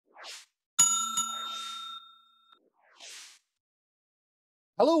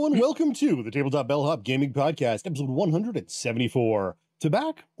Hello and welcome to the Tabletop Bellhop Gaming Podcast, episode 174. To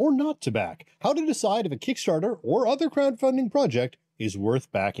back or not to back? How to decide if a Kickstarter or other crowdfunding project is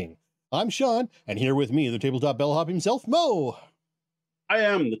worth backing. I'm Sean, and here with me, the Tabletop Bellhop himself, Mo. I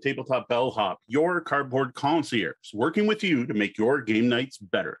am the Tabletop Bellhop, your cardboard concierge, working with you to make your game nights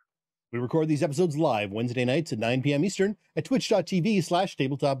better. We record these episodes live Wednesday nights at 9 p.m. Eastern at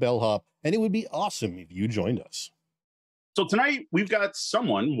twitch.tv/tabletopbellhop, and it would be awesome if you joined us. So tonight, we've got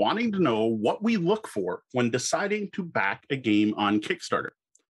someone wanting to know what we look for when deciding to back a game on Kickstarter.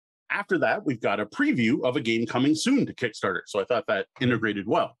 After that, we've got a preview of a game coming soon to Kickstarter, so I thought that integrated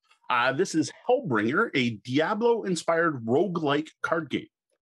well. This is Hellbringer, a Diablo-inspired roguelike card game.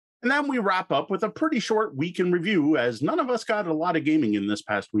 And then we wrap up with a pretty short week in review, as none of us got a lot of gaming in this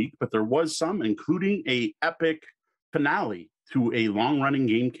past week, but there was some, including an epic finale to a long-running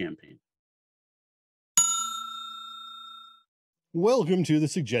game campaign. Welcome to the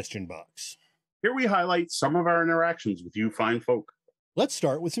suggestion box. Here we highlight some of our interactions with you fine folk. Let's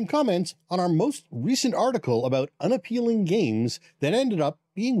start with some comments on our most recent article about unappealing games that ended up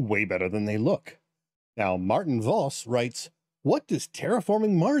being way better than they look. Now, Martin Voss writes, "What does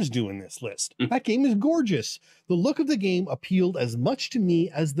Terraforming Mars do in this list? That game is gorgeous. The look of the game appealed as much to me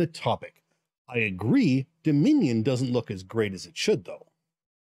as the topic. I agree, Dominion doesn't look as great as it should, though."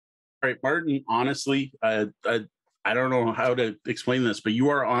 All right, Martin, honestly, I don't know how to explain this, but you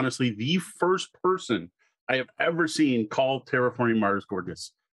are honestly the first person I have ever seen call Terraforming Mars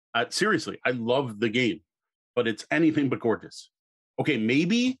gorgeous. Seriously, I love the game, but it's anything but gorgeous. Okay,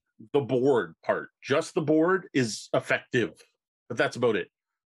 maybe the board part, just the board is effective, but that's about it.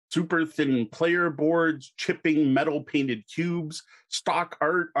 Super thin player boards, chipping metal painted cubes, stock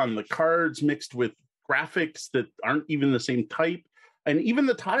art on the cards mixed with graphics that aren't even the same type. And even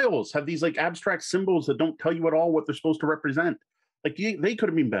the tiles have these like abstract symbols that don't tell you at all what they're supposed to represent. Like they could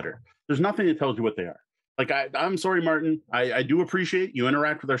have been better. There's nothing that tells you what they are. Like, I'm sorry, Martin. I do appreciate you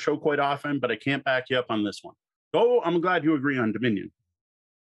interact with our show quite often, but I can't back you up on this one. Oh, I'm glad you agree on Dominion.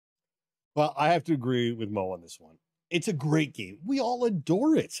 Well, I have to agree with Mo on this one. It's a great game. We all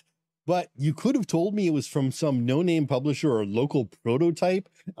adore it. But you could have told me it was from some no-name publisher or local prototype,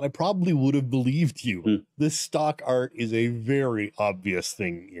 and I probably would have believed you. This stock art is a very obvious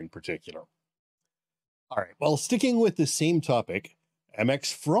thing in particular. All right, well, sticking with the same topic,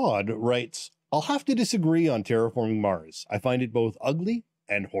 MX Fraud writes, "I'll have to disagree on Terraforming Mars. I find it both ugly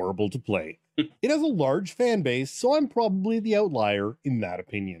and horrible to play. It has a large fan base, so I'm probably the outlier in that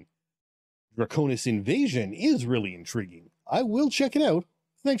opinion. Draconis Invasion is really intriguing. I will check it out.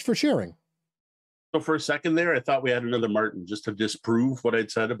 Thanks for sharing." So for a second there, I thought we had another Martin just to disprove what I'd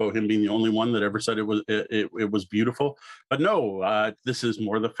said about him being the only one that ever said it was beautiful. But no, this is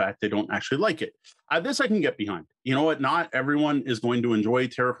more the fact they don't actually like it. This I can get behind. You know what? Not everyone is going to enjoy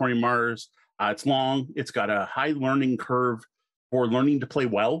Terraforming Mars. It's long. It's got a high learning curve for learning to play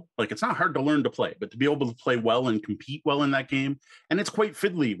well. Like, it's not hard to learn to play, but to be able to play well and compete well in that game. And it's quite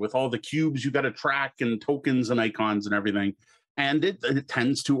fiddly with all the cubes you got to track and tokens and icons and everything. And it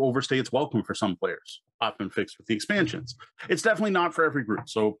tends to overstay its welcome for some players, often fixed with the expansions. It's definitely not for every group,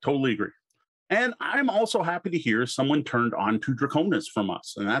 so totally agree. And I'm also happy to hear someone turned on to Draconis from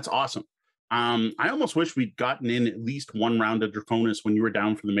us, and that's awesome. I almost wish we'd gotten in at least one round of Draconis when you were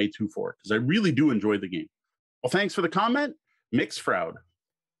down for the May 2-4, because I really do enjoy the game. Well, thanks for the comment, Mix Fraud.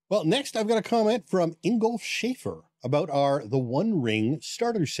 Well, next I've got a comment from Ingolf Schaefer about our The One Ring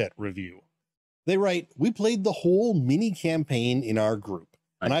starter set review. They write, "We played the whole mini campaign in our group,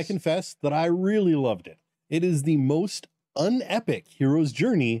 and I confess that I really loved it. It is the most unepic hero's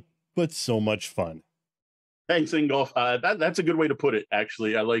journey, but so much fun." Thanks, Ingolf. That's a good way to put it,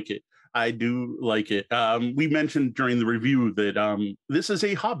 actually. I like it. I do like it. We mentioned during the review that this is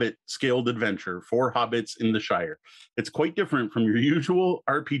a Hobbit scaled adventure for hobbits in the Shire. It's quite different from your usual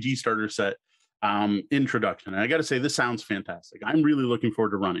RPG starter set introduction. And I got to say, this sounds fantastic. I'm really looking forward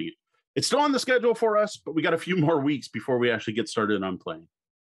to running it. It's still on the schedule for us, but we got a few more weeks before we actually get started on playing.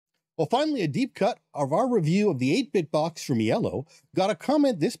 Well, finally, a deep cut of our review of the 8-bit box from Iello got a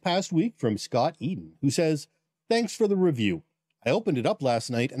comment this past week from Scott Eden, who says, "Thanks for the review. I opened it up last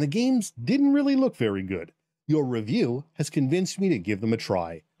night and the games didn't really look very good. Your review has convinced me to give them a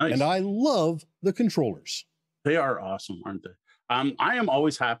try. Nice. And I love the controllers." They are awesome, aren't they? I am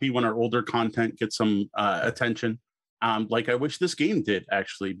always happy when our older content gets some attention. Like I wish this game did,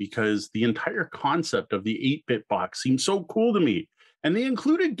 actually, because the entire concept of the 8-bit box seemed so cool to me. And the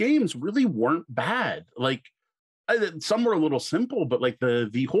included games really weren't bad. Like, some were a little simple, but like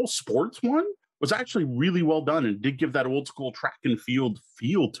the whole sports one was actually really well done and did give that old school track and field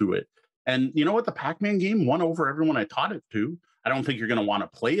feel to it. And you know what? The Pac-Man game won over everyone I taught it to. I don't think you're going to want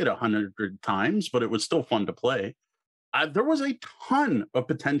to play it 100 times, but it was still fun to play. There was a ton of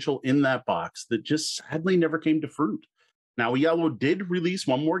potential in that box that just sadly never came to fruit. Now, Iello did release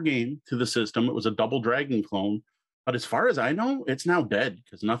one more game to the system. It was a Double Dragon clone. But as far as I know, it's now dead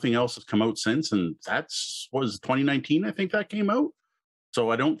because nothing else has come out since. And was 2019, I think that came out. So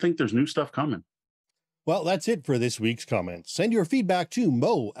I don't think there's new stuff coming. Well, that's it for this week's comments. Send your feedback to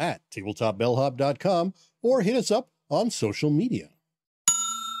mo@tabletopbellhop.com or hit us up on social media.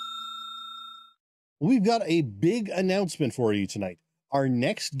 We've got a big announcement for you tonight. Our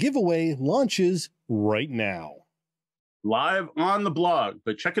next giveaway launches right now. Live on the blog,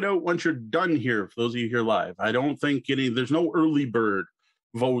 but check it out once you're done here. For those of you here live, I don't think there's no early bird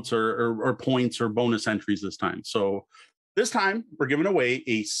votes or points or bonus entries this time. So this time we're giving away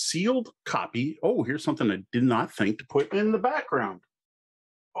a sealed copy. Oh, here's something I did not think to put in the background.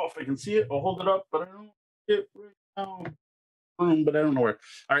 Oh, if I can see it, I'll hold it up, but I don't see it right now. But I don't know where.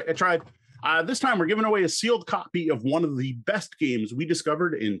 All right, I tried. This time we're giving away a sealed copy of one of the best games we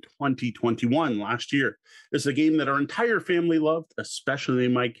discovered in 2021 last year. This is a game that our entire family loved, especially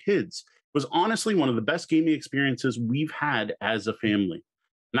my kids. It was honestly one of the best gaming experiences we've had as a family.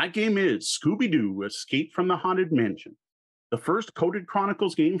 And that game is Scooby-Doo Escape from the Haunted Mansion, the first Coded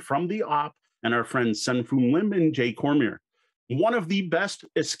Chronicles game from the Op and our friends Senfun Lim and Jay Cormier. One of the best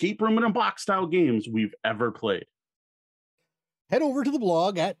escape room in a box style games we've ever played. Head over to the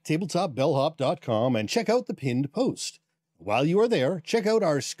blog at tabletopbellhop.com and check out the pinned post. While you are there, check out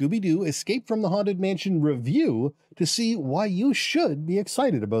our Scooby-Doo Escape from the Haunted Mansion review to see why you should be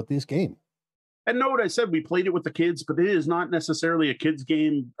excited about this game. And note, I said we played it with the kids, but it is not necessarily a kids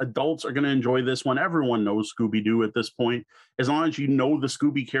game. Adults are going to enjoy this one. Everyone knows Scooby-Doo at this point. As long as you know the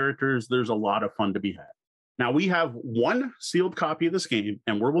Scooby characters, there's a lot of fun to be had. Now, we have one sealed copy of this game,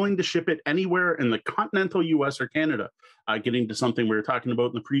 and we're willing to ship it anywhere in the continental US or Canada. Getting to something we were talking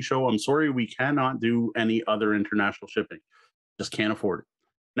about in the pre-show, I'm sorry, we cannot do any other international shipping. Just can't afford it.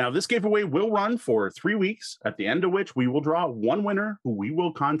 Now, this giveaway will run for 3 weeks, at the end of which we will draw one winner who we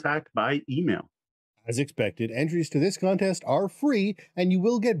will contact by email. As expected, entries to this contest are free, and you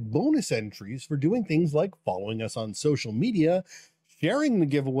will get bonus entries for doing things like following us on social media, sharing the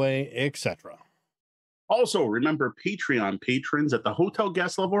giveaway, etc. Also, remember, Patreon patrons at the hotel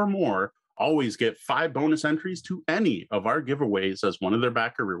guest level or more always get 5 bonus entries to any of our giveaways as one of their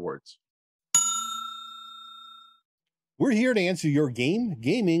backer rewards. We're here to answer your game,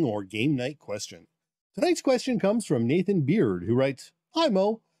 gaming, or game night question. Tonight's question comes from Nathan Beard, who writes, "Hi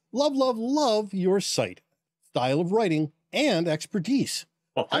Mo, love your site, style of writing, and expertise.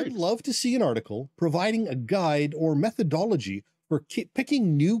 Well, I'd love to see an article providing a guide or methodology for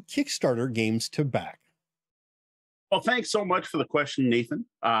picking new Kickstarter games to back." Well, thanks so much for the question, Nathan.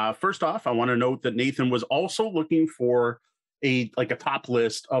 First off, I want to note that Nathan was also looking for a top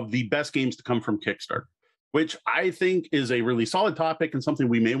list of the best games to come from Kickstarter, which I think is a really solid topic and something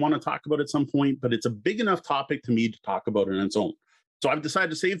we may want to talk about at some point, but it's a big enough topic to me to talk about on its own. So I've decided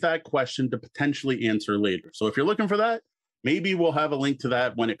to save that question to potentially answer later. So if you're looking for that, maybe we'll have a link to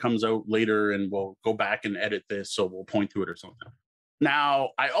that when it comes out later and we'll go back and edit this, so we'll point to it or something. Now,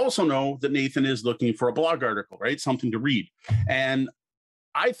 I also know that Nathan is looking for a blog article, right? Something to read. And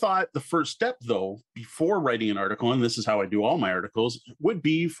I thought the first step, though, before writing an article, and this is how I do all my articles, would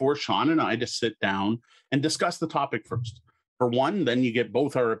be for Sean and I to sit down and discuss the topic first. For one, then you get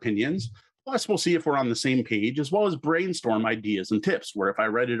both our opinions. Plus, we'll see if we're on the same page, as well as brainstorm ideas and tips, where if I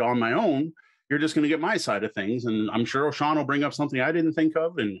read it on my own, you're just going to get my side of things. And I'm sure Sean will bring up something I didn't think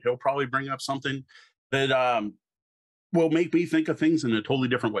of, and he'll probably bring up something that will make me think of things in a totally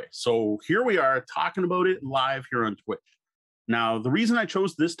different way. So here we are talking about it live here on Twitch. Now, the reason I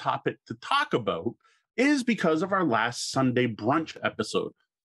chose this topic to talk about is because of our last Sunday brunch episode.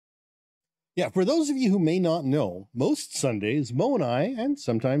 Yeah, for those of you who may not know, most Sundays, Mo and I, and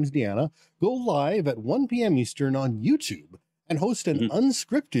sometimes Deanna, go live at 1 p.m. Eastern on YouTube and host an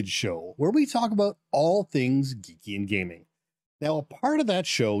unscripted show where we talk about all things geeky and gaming. Now, a part of that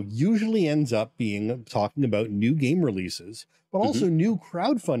show usually ends up being talking about new game releases, but also new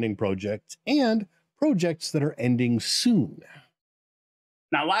crowdfunding projects and projects that are ending soon.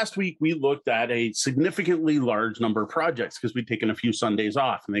 Now, last week, we looked at a significantly large number of projects because we'd taken a few Sundays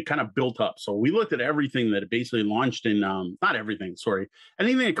off and they kind of built up. So we looked at everything that basically launched in, not everything, sorry,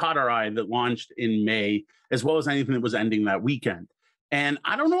 anything that caught our eye that launched in May, as well as anything that was ending that weekend. And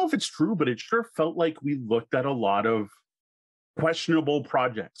I don't know if it's true, but it sure felt like we looked at a lot of questionable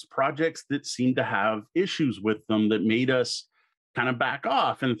projects that seemed to have issues with them that made us kind of back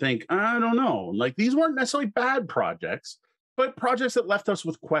off and think, I don't know, like these weren't necessarily bad projects, but projects that left us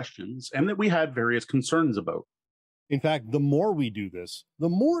with questions and that we had various concerns about. In fact, the more we do this, the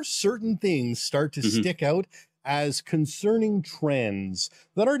more certain things start to stick out as concerning trends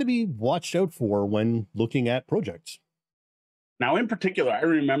that are to be watched out for when looking at projects. Now, in particular, I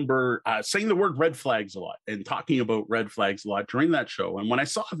remember saying the word red flags a lot and talking about red flags a lot during that show. And when I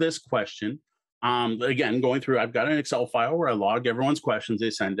saw this question, again, going through, I've got an Excel file where I log everyone's questions they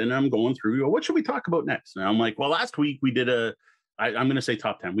send in, and I'm going through, what should we talk about next? And I'm like, well, last week we did I'm going to say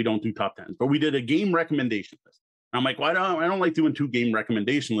top 10. We don't do top 10s, but we did a game recommendation list. And I'm like, well, I don't like doing 2 game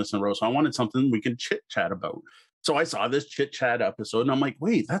recommendation lists in a row. So I wanted something we can chit chat about. So I saw this chit chat episode and I'm like,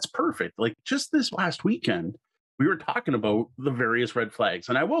 wait, that's perfect. Like just this last weekend, we were talking about the various red flags.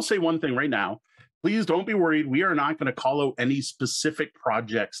 And I will say one thing right now, please don't be worried. We are not going to call out any specific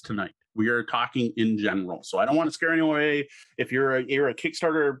projects tonight. We are talking in general. So I don't want to scare anyone away. If you're a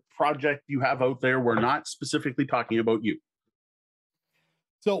Kickstarter project you have out there, we're not specifically talking about you.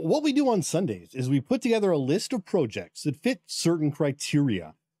 So what we do on Sundays is we put together a list of projects that fit certain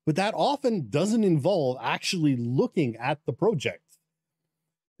criteria, but that often doesn't involve actually looking at the project.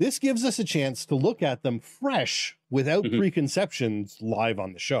 This gives us a chance to look at them fresh without preconceptions live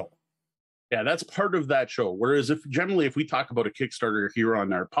on the show. Yeah, that's part of that show. Whereas if we talk about a Kickstarter here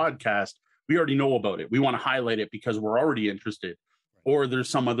on our podcast, we already know about it. We want to highlight it because we're already interested, or there's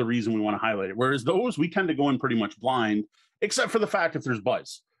some other reason we want to highlight it. Whereas those, we tend to go in pretty much blind, except for the fact if there's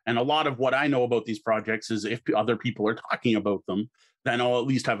buzz. And a lot of what I know about these projects is if other people are talking about them, then I'll at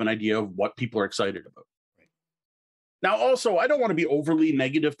least have an idea of what people are excited about. Now, also, I don't want to be overly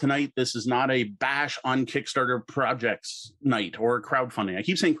negative tonight. This is not a bash on Kickstarter projects night or crowdfunding. I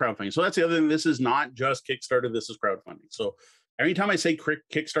keep saying crowdfunding. So that's the other thing. This is not just Kickstarter. This is crowdfunding. So anytime I say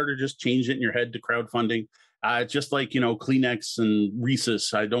Kickstarter, just change it in your head to crowdfunding. Just like, Kleenex and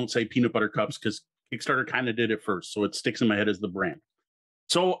Reese's. I don't say peanut butter cups because Kickstarter kind of did it first. So it sticks in my head as the brand.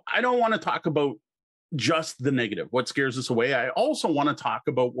 So I don't want to talk about just the negative, what scares us away. I also want to talk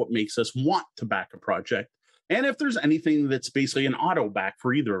about what makes us want to back a project. And if there's anything that's basically an auto back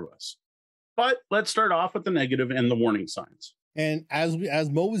for either of us. But let's start off with the negative and the warning signs. And as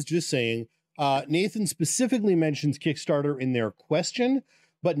Mo was just saying, Nathan specifically mentions Kickstarter in their question,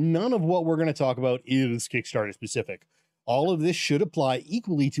 but none of what we're going to talk about is Kickstarter specific. All of this should apply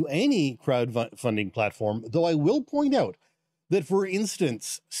equally to any crowdfunding platform, though I will point out that, for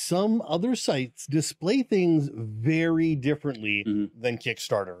instance, some other sites display things very differently than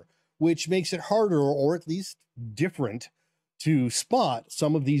Kickstarter, which makes it harder, or at least different, to spot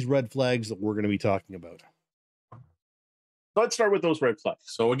some of these red flags that we're going to be talking about. Let's start with those red flags.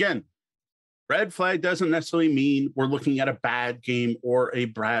 So again, red flag doesn't necessarily mean we're looking at a bad game or a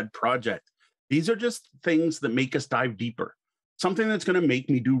bad project. These are just things that make us dive deeper. Something that's going to make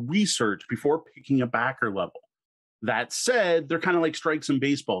me do research before picking a backer level. That said, they're kind of like strikes in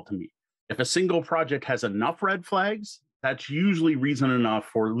baseball to me. If a single project has enough red flags, that's usually reason enough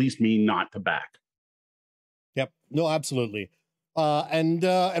for at least me not to back. Yep. No, absolutely. And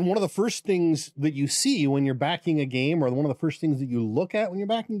one of the first things that you see when you're backing a game, or one of the first things that you look at when you're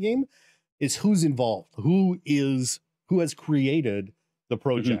backing a game, is who's involved, who has created the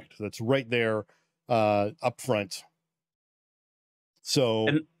project. That's right there up front. So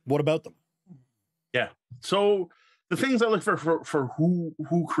what about them? Yeah. So the things I look for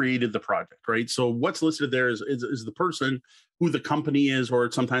who created the project, right? So what's listed there is the person, who the company is,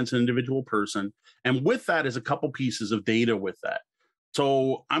 or sometimes an individual person. And with that is a couple pieces of data with that.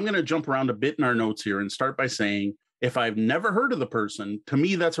 So I'm going to jump around a bit in our notes here and start by saying, if I've never heard of the person, to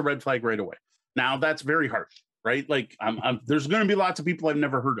me, that's a red flag right away. Now, that's very harsh, right? Like there's going to be lots of people I've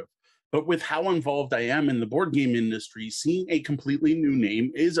never heard of. But with how involved I am in the board game industry, seeing a completely new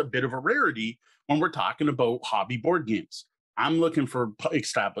name is a bit of a rarity when we're talking about hobby board games. I'm looking for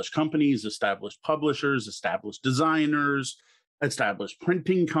established companies, established publishers, established designers, established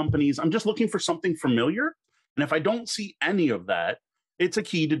printing companies. I'm just looking for something familiar. And if I don't see any of that, it's a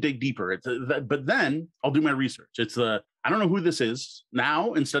key to dig deeper. But then I'll do my research. I don't know who this is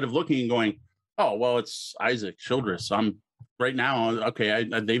now, instead of looking and going, oh, well, it's Isaac Childress. I'm right now, okay,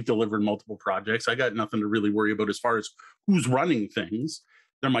 they've delivered multiple projects. I got nothing to really worry about as far as who's running things.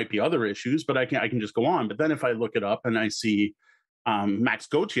 There might be other issues, but I can just go on. But then if I look it up and I see Max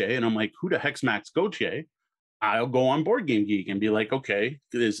Gauthier, and I'm like, who the heck's Max Gauthier? I'll go on Board Game Geek and be like, okay,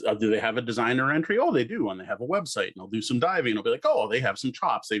 do they have a designer entry? Oh, they do. And they have a website, and I'll do some diving. I'll be like, oh, they have some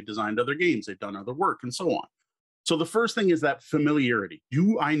chops. They've designed other games. They've done other work, and so on. So the first thing is that familiarity.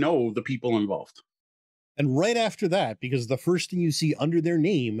 Do I know the people involved? And right after that, because the first thing you see under their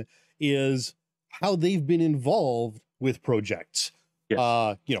name is how they've been involved with projects.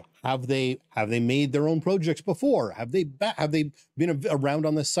 Yes. Have they made their own projects before? Have they been around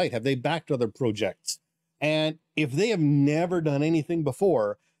on the site? Have they backed other projects? And if they have never done anything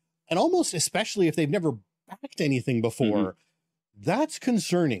before, and almost especially if they've never backed anything before, that's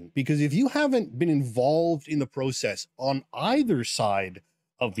concerning, because if you haven't been involved in the process on either side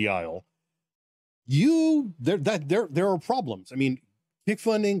of the aisle, there are problems. I mean,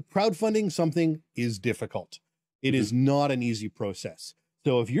 crowdfunding something is difficult. It is not an easy process.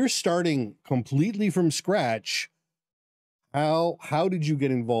 So if you're starting completely from scratch, how did you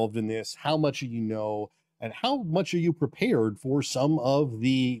get involved in this? How much do you know? And how much are you prepared for some of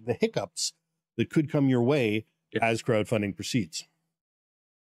the hiccups that could come your way as crowdfunding proceeds?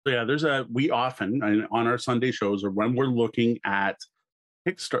 So yeah, we often on our Sunday shows, or when we're looking at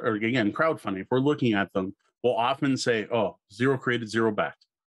Kickstarter, or again, crowdfunding, if we're looking at them, we'll often say, oh, zero created, zero backed.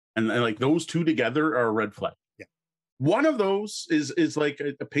 And like those two together are a red flag. Yeah. One of those is like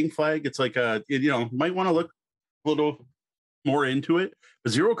a pink flag. It's like might want to look a little more into it.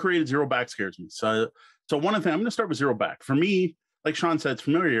 But zero created, zero back scares me. So one of the things, I'm going to start with zero back. For me, like Sean said, it's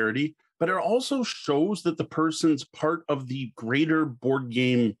familiarity, but it also shows that the person's part of the greater board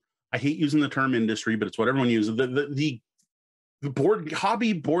game. I hate using the term industry, but it's what everyone uses. The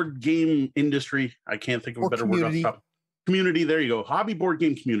hobby board game industry. I can't think of a better word off the top. Community. There you go. Hobby board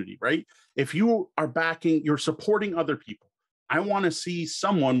game community, right? If you are backing, you're supporting other people. I want to see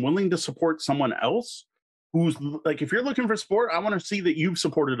someone willing to support someone else who's like, if you're looking for support, I want to see that you've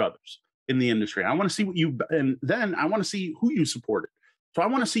supported others in the industry. I want to see and then I want to see who you supported. So I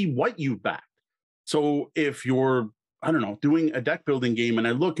want to see what you've backed. So if you're, I don't know, doing a deck building game and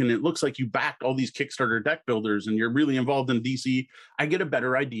I look and it looks like you backed all these Kickstarter deck builders and you're really involved in DC, I get a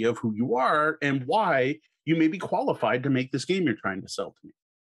better idea of who you are and why you may be qualified to make this game you're trying to sell to me.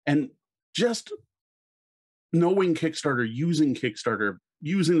 And just knowing Kickstarter,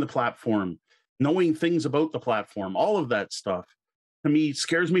 using the platform, knowing things about the platform, all of that stuff, to me,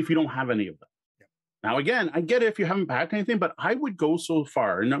 scares me if you don't have any of that. Yeah. Now, again, I get it if you haven't backed anything, but I would go so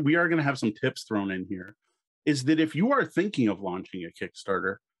far, and we are going to have some tips thrown in here, is that if you are thinking of launching a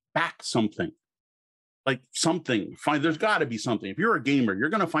Kickstarter, back something. Like something. There's got to be something. If you're a gamer, you're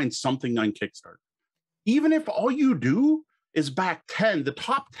going to find something on Kickstarter. Even if all you do is back the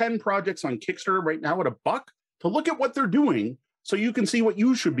top 10 projects on Kickstarter right now at $1, to look at what they're doing so you can see what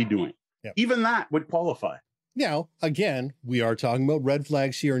you should be doing. Yep. Even that would qualify. Now, again, we are talking about red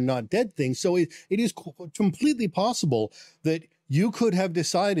flags here, not dead things. So it is completely possible that you could have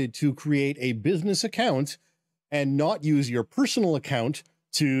decided to create a business account and not use your personal account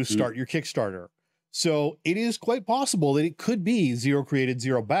to start your Kickstarter. So it is quite possible that it could be zero created,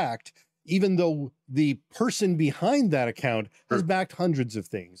 zero backed, even though the person behind that account has backed hundreds of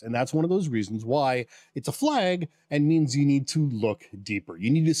things. And that's one of those reasons why it's a flag and means you need to look deeper. You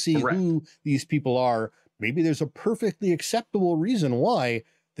need to see who these people are. Maybe there's a perfectly acceptable reason why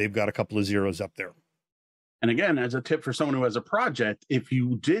they've got a couple of zeros up there. And again, as a tip for someone who has a project, if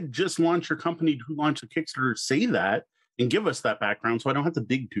you did just launch your company to launch a Kickstarter, say that and give us that background so I don't have to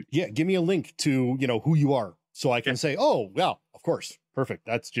dig too deep. Yeah, give me a link to, who you are so I can say, oh, well, of course. Perfect.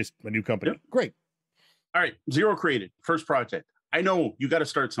 That's just a new company. Yep. Great. All right. Zero created. First project. I know you got to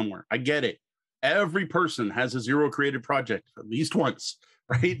start somewhere. I get it. Every person has a zero created project at least once,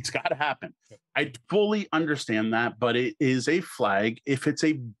 right? It's got to happen. Yep. I fully understand that, but it is a flag if it's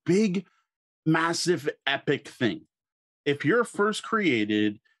a big, massive, epic thing. If your first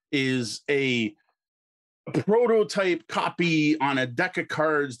created is a prototype copy on a deck of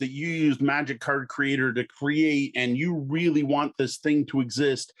cards that you used Magic Card Creator to create, and you really want this thing to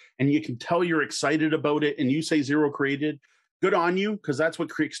exist, and you can tell you're excited about it, and you say zero created, good on you, because that's what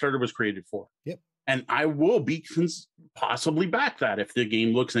Kickstarter was created for. Yep. And I will possibly back that if the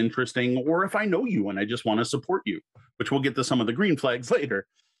game looks interesting, or if I know you and I just want to support you, which we'll get to some of the green flags later.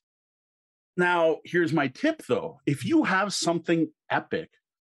 Now, here's my tip, though. If you have something epic,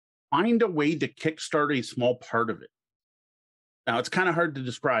 find a way to kickstart a small part of it. Now, it's kind of hard to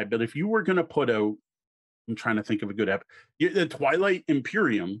describe, but if you were going to put out, I'm trying to think of a good app, the Twilight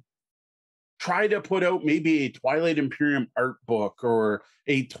Imperium, try to put out maybe a Twilight Imperium art book, or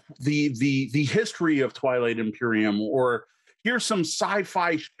the history of Twilight Imperium, or here's some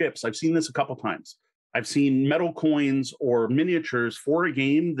sci-fi ships. I've seen this a couple times. I've seen metal coins or miniatures for a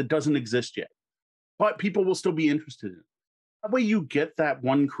game that doesn't exist yet, but people will still be interested in it. That way you get that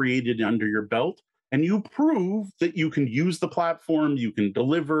one created under your belt, and you prove that you can use the platform, you can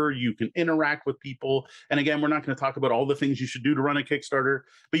deliver, you can interact with people. And again, we're not going to talk about all the things you should do to run a Kickstarter,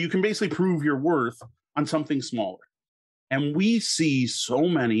 but you can basically prove your worth on something smaller. And we see so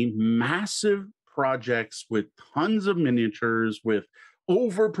many massive projects with tons of miniatures, with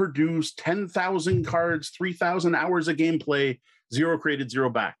overproduced 10,000 cards, 3,000 hours of gameplay, zero created, zero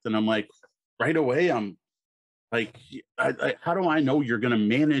backed. And I'm like, right away, I'm Like, how do I know you're going to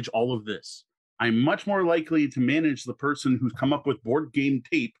manage all of this? I'm much more likely to manage the person who's come up with board game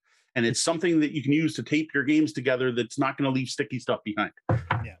tape, and it's something that you can use to tape your games together that's not going to leave sticky stuff behind.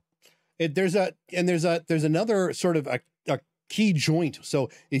 Yeah. There's another sort of a key joint. So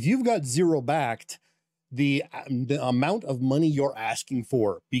if you've got zero backed, the amount of money you're asking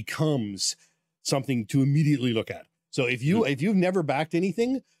for becomes something to immediately look at. So if you've never backed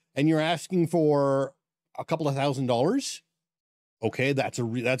anything and you're asking for a couple of $1,000s, okay,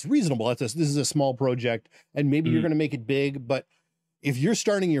 that's reasonable. This is a small project, and maybe you're going to make it big. But if you're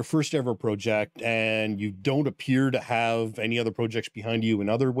starting your first ever project and you don't appear to have any other projects behind you in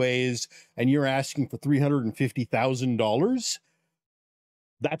other ways, and you're asking for $350,000,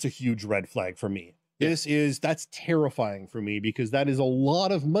 that's a huge red flag for me. That's terrifying for me, because that is a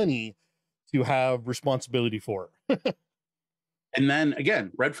lot of money to have responsibility for. And then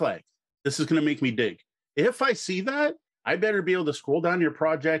again, red flag. This is going to make me dig. If I see that, I better be able to scroll down your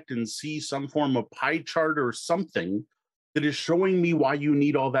project and see some form of pie chart or something that is showing me why you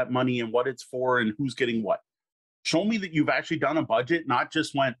need all that money and what it's for and who's getting what. Show me that you've actually done a budget, not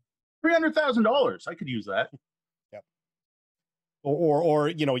just went $300,000. I could use that. Yep. Or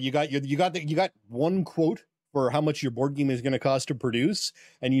you got one quote for how much your board game is going to cost to produce,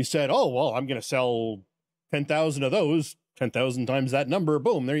 and you said, oh well, I'm going to sell 10,000 of those. 10,000 times that number.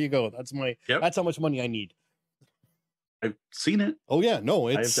 Boom, there you go. That's how much money I need. I've seen it. Oh yeah, no,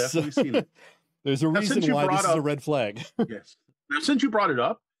 I've definitely seen it. There's a reason why this is a red flag. Yes. Now, since you brought it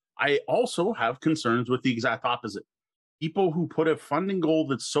up, I also have concerns with the exact opposite. People who put a funding goal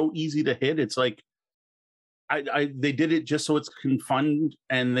that's so easy to hit, it's like they did it just so it can fund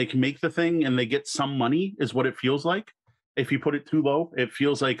and they can make the thing and they get some money, is what it feels like. If you put it too low, it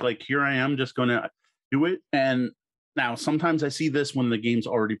feels like here I am just going to do it. And now, sometimes I see this when the game's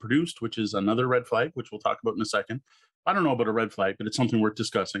already produced, which is another red flag, which we'll talk about in a second. I don't know about a red flag, but it's something worth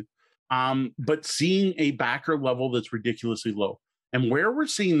discussing. But seeing a backer level that's ridiculously low. And where we're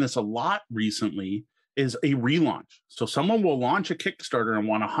seeing this a lot recently is a relaunch. So someone will launch a Kickstarter and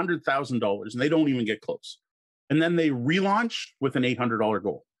want $100,000, and they don't even get close. And then they relaunch with an $800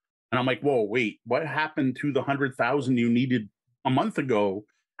 goal. And I'm like, whoa, wait, what happened to the $100,000 you needed a month ago?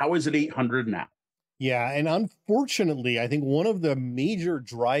 How is it 800 now? Yeah, and unfortunately, I think one of the major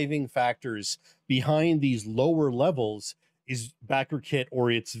driving factors behind these lower levels is backer kit or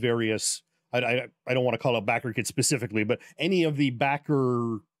its various, I don't want to call it backer kit specifically, but any of the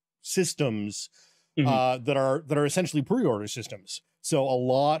backer systems that are essentially pre-order systems. So a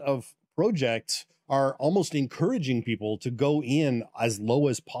lot of projects are almost encouraging people to go in as low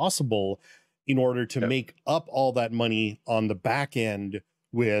as possible in order to make up all that money on the back end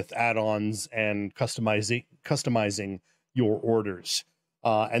with add-ons and customizing your orders.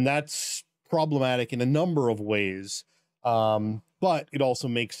 And that's problematic in a number of ways. But it also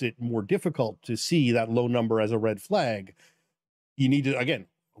makes it more difficult to see that low number as a red flag. You need to, again,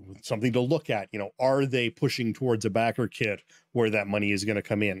 something to look at, are they pushing towards a backer kit where that money is going to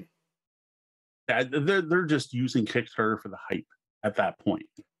come in? Yeah, they're just using Kickstarter for the hype at that point.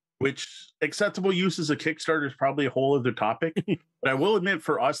 Which acceptable uses of Kickstarter is probably a whole other topic. But I will admit,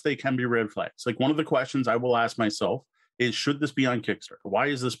 for us, they can be red flags. Like, one of the questions I will ask myself is, should this be on Kickstarter? Why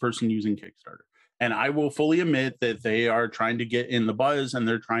is this person using Kickstarter? And I will fully admit that they are trying to get in the buzz and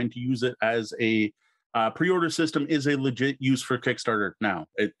they're trying to use it as a pre-order system is a legit use for Kickstarter now.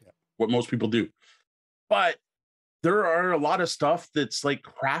 What most people do. But there are a lot of stuff that's like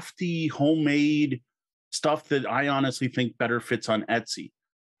crafty, homemade stuff that I honestly think better fits on Etsy.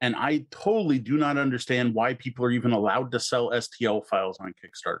 And I totally do not understand why people are even allowed to sell STL files on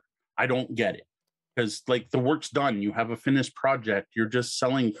Kickstarter. I don't get it. Because the work's done. You have a finished project. You're just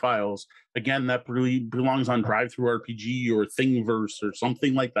selling files. Again, that really belongs on Drive-Thru-RPG or Thingiverse or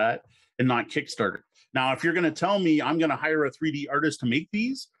something like that, and not Kickstarter. Now, if you're going to tell me I'm going to hire a 3D artist to make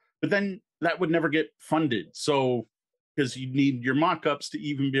these, but then that would never get funded. So, because you need your mock-ups to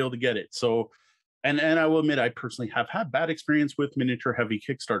even be able to get it. So, And I will admit, I personally have had bad experience with miniature heavy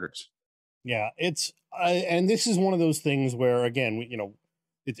Kickstarters. Yeah, and this is one of those things where, again,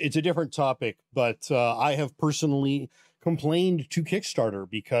 it's a different topic, but I have personally complained to Kickstarter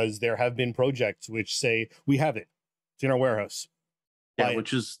because there have been projects which say, we have it. It's in our warehouse. Buy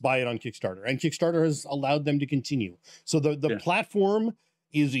it on Kickstarter. And Kickstarter has allowed them to continue. So the platform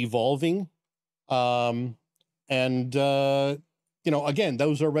is evolving. Again,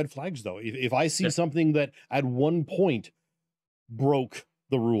 those are red flags, though. If I see something that at one point broke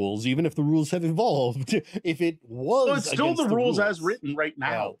the rules, even if the rules have evolved, if it was, well, it's still the rules as written right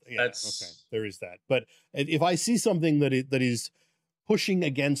now. Well, okay, there is that. But if I see something that is pushing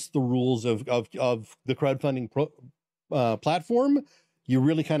against the rules of the crowdfunding platform, you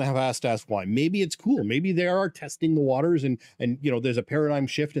really kind of have to ask why. Maybe it's cool. Maybe they are testing the waters and there's a paradigm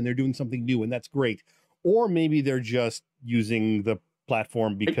shift and they're doing something new, and that's great. Or maybe they're just using the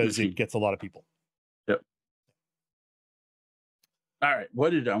platform because it gets a lot of people. Yep. All right. What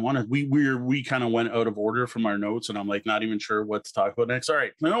did I want to? We kind of went out of order from our notes, and I'm like not even sure what to talk about next. All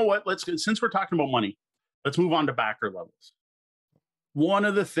right. You know what? Since we're talking about money, let's move on to backer levels. One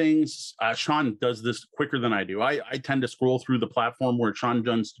of the things, Sean does this quicker than I do. I tend to scroll through the platform where Sean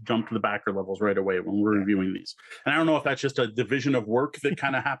does jump to the backer levels right away when we're reviewing these. And I don't know if that's just a division of work that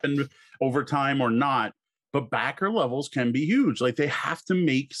kind of happened over time or not, but backer levels can be huge. Like, they have to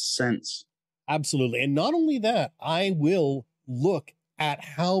make sense. Absolutely. And not only that, I will look at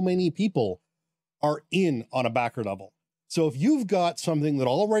how many people are in on a backer level. So if you've got something that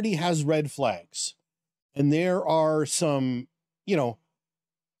already has red flags and there are some,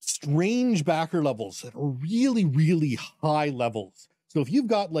 strange backer levels that are really, really high levels. So if you've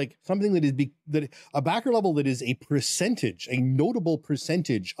got like something that is a backer level that is a notable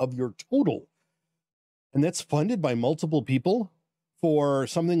percentage of your total, and that's funded by multiple people for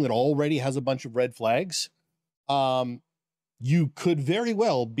something that already has a bunch of red flags, you could very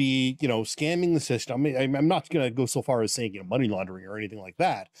well be, scamming the system. I'm not going to go so far as saying, money laundering or anything like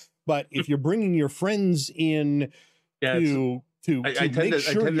that. But if you're bringing your friends in I tend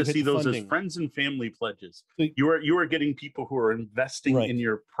to see those as friends and family pledges. So you are getting people who are investing in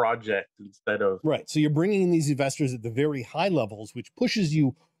your project instead of So you're bringing in these investors at the very high levels, which pushes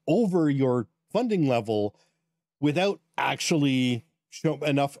you over your funding level without actually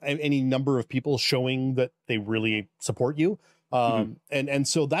any number of people showing that they really support you. And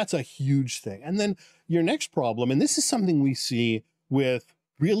so that's a huge thing. And then your next problem, and this is something we see with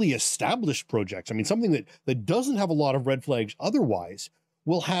really established projects. I mean, something that doesn't have a lot of red flags otherwise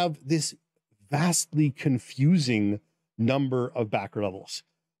will have this vastly confusing number of backer levels.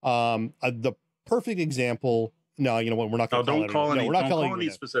 The perfect example. No, you know what? We're not going to call any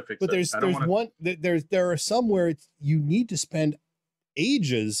specifics. But there are some where you need to spend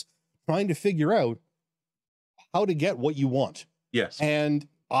ages trying to figure out how to get what you want. Yes. And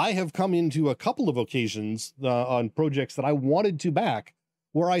I have come into a couple of occasions on projects that I wanted to back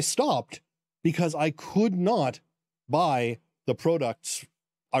where I stopped because I could not buy the products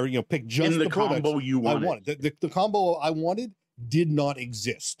or pick just the combo you wanted. The combo I wanted did not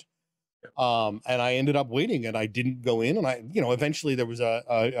exist. And I ended up waiting, and I didn't go in, and I eventually there was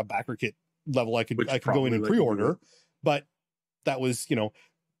a backer kit level I could go in and pre-order, but that was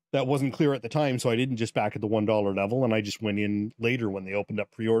that wasn't clear at the time, so I didn't just back at the $1 level, and I just went in later when they opened up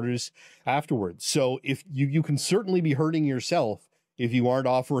pre-orders afterwards. So if you can certainly be hurting yourself if you aren't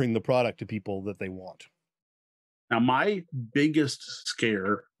offering the product to people that they want. Now, my biggest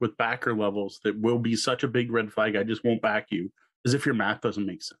scare with backer levels that will be such a big red flag, I just won't back you, is if your math doesn't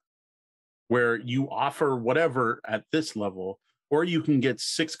make sense. Where you offer whatever at this level, or you can get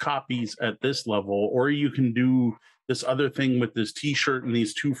 6 copies at this level, or you can do this other thing with this t-shirt and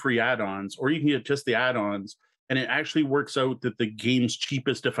these 2 free add-ons, or you can get just the add-ons, and it actually works out that the game's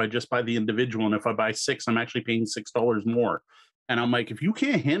cheapest if I just buy the individual, and if I buy 6, I'm actually paying $6 more. And I'm like, if you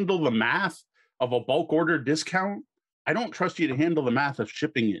can't handle the math of a bulk order discount, I don't trust you to handle the math of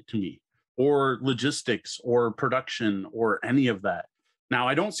shipping it to me, or logistics, or production, or any of that. Now,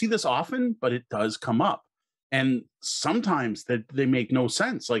 I don't see this often, but it does come up. And sometimes that they make no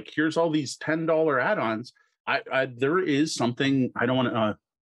sense. Like, here's all these $10 add-ons. There is something I don't want to.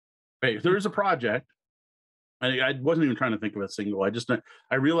 If there is a project, I wasn't even trying to think of a single.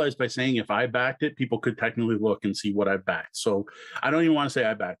 I realized by saying if I backed it, people could technically look and see what I backed. So I don't even want to say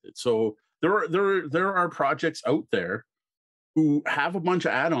I backed it. So there are projects out there who have a bunch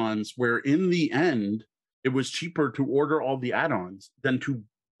of add-ons where in the end it was cheaper to order all the add-ons than to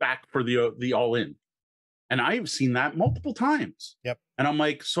back for the all-in. And I've seen that multiple times. Yep. And I'm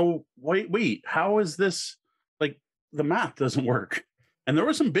like, so wait, how is this? Like, the math doesn't work. And there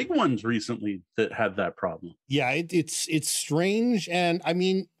were some big ones recently that had that problem. Yeah, it's strange. And I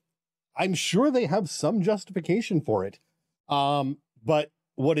mean, I'm sure they have some justification for it. But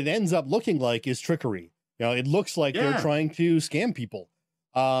what it ends up looking like is trickery. It looks like they're trying to scam people.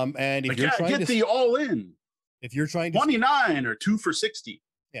 And if you're trying to get the all in, if you're trying to 29 or 2 for 60.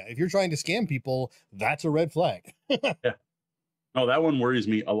 Yeah, if you're trying to scam people, that's a red flag. Yeah. No, that one worries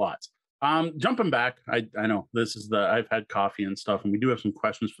me a lot. Jumping back, I know this is I've had coffee and stuff, and we do have some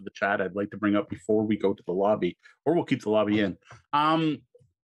questions for the chat I'd like to bring up before we go to the lobby, or we'll keep the lobby in.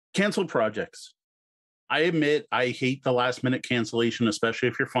 Canceled projects. I admit I hate the last minute cancellation, especially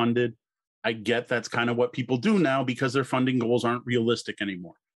if you're funded. I get that's kind of what people do now because their funding goals aren't realistic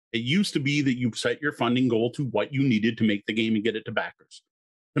anymore. It used to be that you set your funding goal to what you needed to make the game and get it to backers.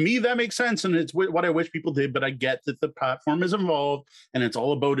 To me, that makes sense, and it's what I wish people did, but I get that the platform is involved, and it's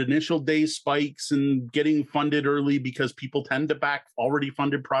all about initial day spikes and getting funded early because people tend to back already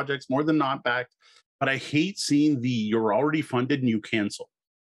funded projects more than not backed. But I hate seeing you're already funded and you cancel.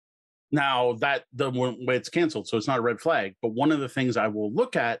 Now, the way it's canceled, so it's not a red flag, but one of the things I will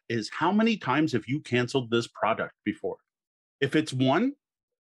look at is how many times have you canceled this product before? If it's one,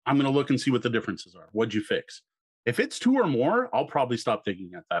 I'm going to look and see what the differences are. What'd you fix? If it's two or more, I'll probably stop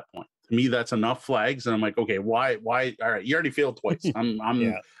thinking at that point. To me, that's enough flags. And I'm like, okay, why? All right, you already failed twice. I'm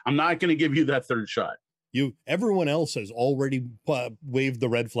not going to give you that third shot. Everyone else has already waved the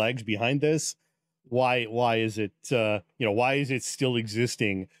red flags behind this. Why is it, why is it still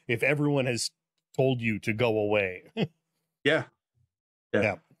existing if everyone has told you to go away? Yeah.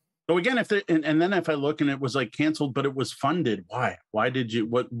 So again, then if I look and it was like canceled, but it was funded, why did you,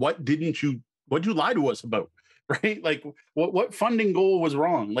 what'd you lie to us about? Right? Like what funding goal was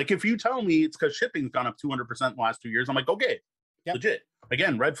wrong? Like if you tell me it's because shipping's gone up 200% in the last 2 years, I'm like, okay, legit.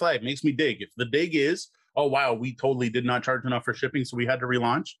 Again, red flag makes me dig. If the dig is, oh wow, we totally did not charge enough for shipping, so we had to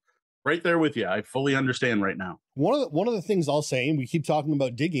relaunch. Right there with you. I fully understand right now. One of the things I'll say, and we keep talking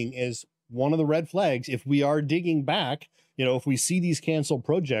about digging, is one of the red flags. If we are digging back, if we see these canceled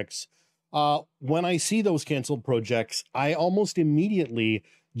projects, when I see those canceled projects, I almost immediately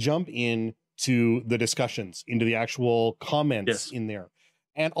jump in to the discussions, into the actual comments in there.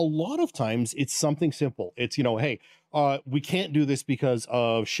 And a lot of times it's something simple. It's, hey, we can't do this because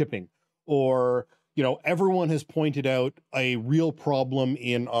of shipping, or, everyone has pointed out a real problem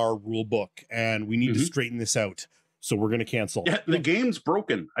in our rule book and we need to straighten this out. So we're going to cancel. Yeah, the game's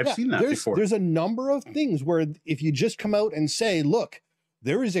broken. I've seen that before. There's a number of things where if you just come out and say, look,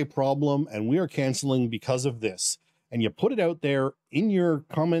 there is a problem and we are canceling because of this, and you put it out there in your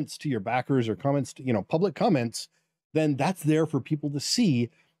comments to your backers or comments to, public comments, then that's there for people to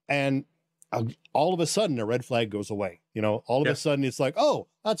see. And all of a sudden a red flag goes away. All of a sudden it's like, oh,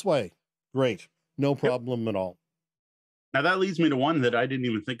 that's why. Great. No problem at all. Now that leads me to one that I didn't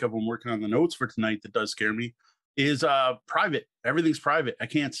even think of when working on the notes for tonight that does scare me, is private. Everything's private. I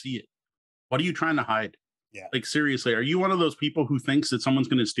can't see it. What are you trying to hide? Yeah. Like, seriously, are you one of those people who thinks that someone's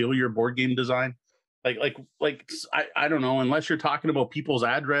going to steal your board game design? I don't know, unless you're talking about people's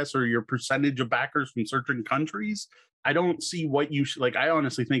address or your percentage of backers from certain countries, I don't see what you should, I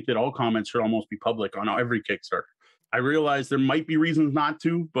honestly think that all comments should almost be public on every Kickstarter. I realize there might be reasons not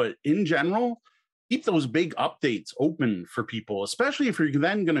to, but in general, keep those big updates open for people, especially if you're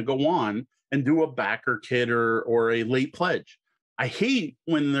then going to go on and do a backer kit or a late pledge. I hate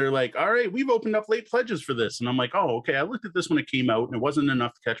when they're like, all right, we've opened up late pledges for this. And I'm like, oh, okay, I looked at this when it came out and it wasn't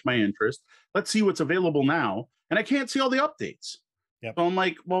enough to catch my interest. Let's see what's available now. And I can't see all the updates. Yep. So I'm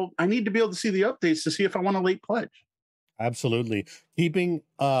like, well, I need to be able to see the updates to see if I want a late pledge. Absolutely. Keeping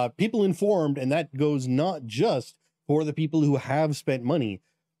people informed. And that goes not just for the people who have spent money,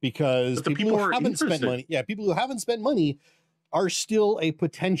 because people who haven't spent money. Yeah. People who haven't spent money are still a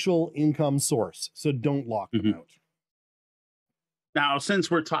potential income source. So don't lock them out. Now, since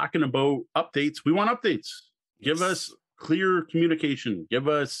we're talking about updates, we want updates. Give us clear communication. Give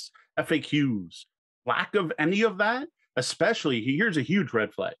us FAQs. Lack of any of that, especially, here's a huge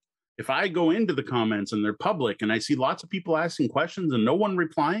red flag. If I go into the comments and they're public and I see lots of people asking questions and no one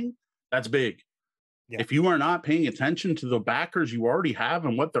replying, that's big. Yeah. If you are not paying attention to the backers you already have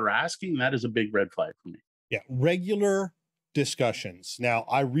and what they're asking, that is a big red flag for me. Yeah, regular discussions. Now,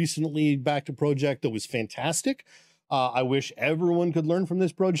 I recently backed a project that was fantastic. I wish everyone could learn from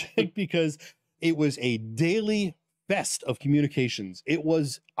this project because it was a daily fest of communications. It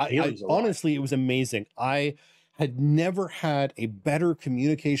was, honestly, it was amazing. I had never had a better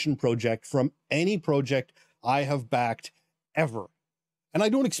communication project from any project I have backed ever. And I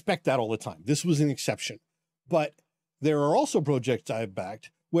don't expect that all the time. This was an exception. But there are also projects I've backed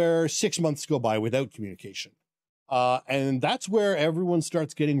where 6 months go by without communication. And that's where everyone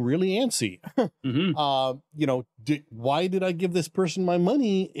starts getting really antsy. Why did I give this person my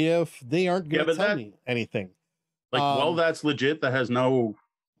money if they aren't going to tell me anything? Well, that's legit. That has no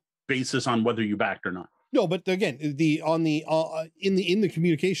basis on whether you backed or not. No, but again, in the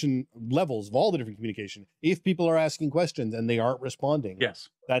communication levels of all the different communication, if people are asking questions and they aren't responding, yes,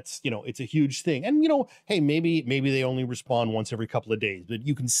 that's, it's a huge thing. And, hey, maybe they only respond once every couple of days, but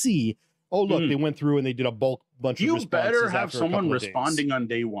you can see, oh, look, they went through and they did a bunch of responses. You better have someone responding on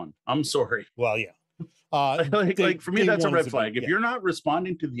day one. I'm sorry. Well, yeah. For me, that's a red flag. If you're not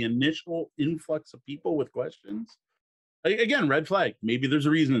responding to the initial influx of people with questions, again, red flag. Maybe there's a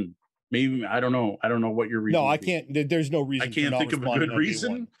reason. Maybe I don't know. I don't know what your reason. No, I would be. can't. There's no reason. I can't think of a good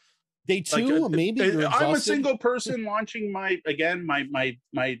reason. Day two, maybe you're exhausted. I'm a single person launching my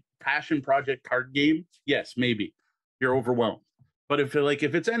passion project card game. Yes, maybe you're overwhelmed. But if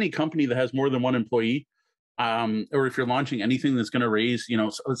it's any company that has more than one employee, or if you're launching anything that's going to raise,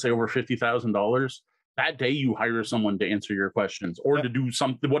 let's say over $50,000, that day you hire someone to answer your questions or to do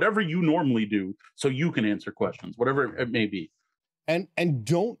something, whatever you normally do, so you can answer questions, whatever it may be. And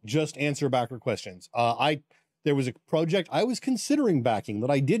don't just answer backer questions. There was a project I was considering backing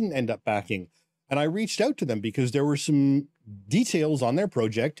that I didn't end up backing, and I reached out to them because there were some details on their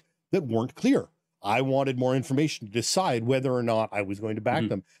project that weren't clear. I wanted more information to decide whether or not I was going to back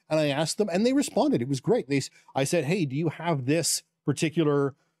them. And I asked them, and they responded. It was great. I said, hey, do you have this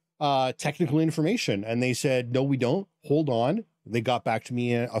particular technical information? And they said, no, we don't. Hold on. They got back to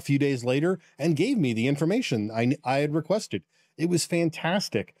me a few days later and gave me the information I had requested. It was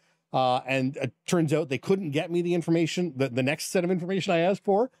fantastic. And it turns out they couldn't get me the information, the next set of information I asked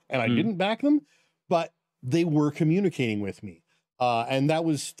for, and I didn't back them, but they were communicating with me. And that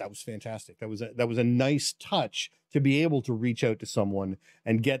was fantastic. That was a nice touch to be able to reach out to someone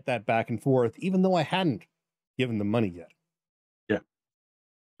and get that back and forth, even though I hadn't given them money yet. Yeah.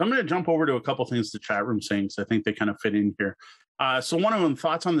 I'm going to jump over to a couple things the chat room saying, because I think they kind of fit in here. So one of them,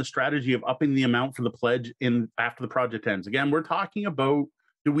 thoughts on the strategy of upping the amount for the pledge after the project ends. Again, we're talking about,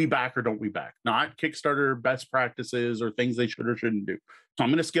 do we back or don't we back? Not Kickstarter best practices or things they should or shouldn't do. So I'm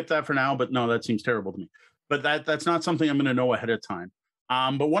going to skip that for now, but no, that seems terrible to me. But that's not something I'm going to know ahead of time.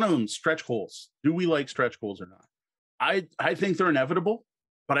 But one of them, stretch goals. Do we like stretch goals or not? I think they're inevitable,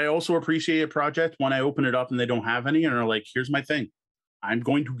 but I also appreciate a project when I open it up and they don't have any and are like, here's my thing. I'm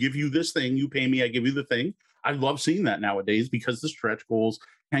going to give you this thing. You pay me, I give you the thing. I love seeing that nowadays because the stretch goals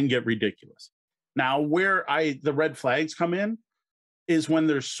can get ridiculous. Now, where the red flags come in is when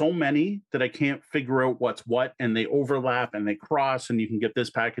there's so many that I can't figure out what's what, and they overlap and they cross, and you can get this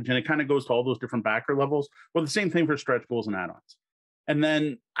package, and it kind of goes to all those different backer levels. Well, the same thing for stretch goals and add-ons. And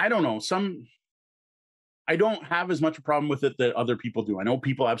then, I don't know, I don't have as much a problem with it that other people do. I know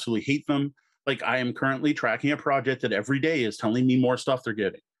people absolutely hate them. Like, I am currently tracking a project that every day is telling me more stuff they're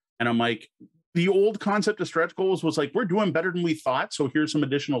getting. And I'm like, the old concept of stretch goals was like, we're doing better than we thought, so here's some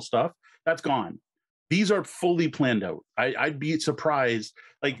additional stuff. That's gone. These are fully planned out. I'd be surprised.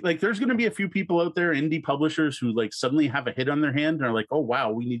 Like there's going to be a few people out there, indie publishers, who like suddenly have a hit on their hand and are like, oh,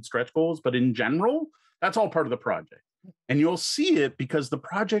 wow, we need stretch goals. But in general, that's all part of the project. And you'll see it because the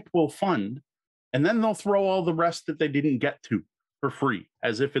project will fund, and then they'll throw all the rest that they didn't get to for free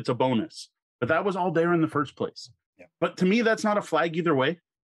as if it's a bonus. But that was all there in the first place. Yeah. But to me, that's not a flag either way.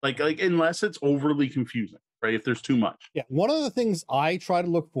 Like unless it's overly confusing, right? If there's too much. Yeah. One of the things I try to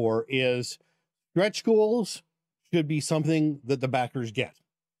look for is stretch goals should be something that the backers get.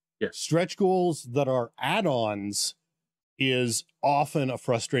 Yes. Stretch goals that are add-ons is often a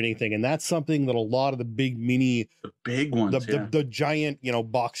frustrating thing. And that's something that a lot of the big ones, the giant,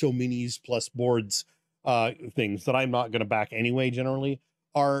 Boxo minis plus boards, things that I'm not going to back anyway, generally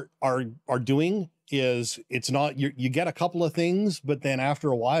are doing is it's not, you get a couple of things, but then after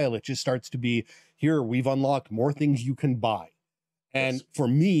a while, it just starts to be, here, we've unlocked more things you can buy. And for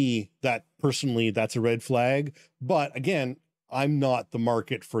me, that's a red flag. But again, I'm not the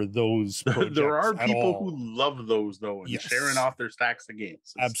market for those projects. There are people who love those, though, and sharing off their stacks of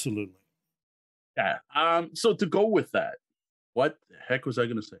games. Absolutely. Yeah. So to go with that, what the heck was I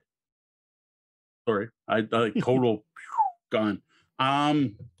going to say? Sorry. I total gone.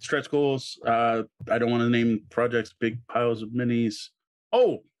 Stretch goals. I don't want to name projects, big piles of minis.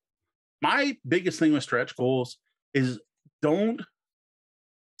 Oh, my biggest thing with stretch goals is don't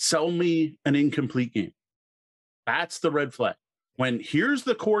sell me an incomplete game. That's the red flag. When here's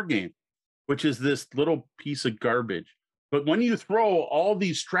the core game, which is this little piece of garbage, but when you throw all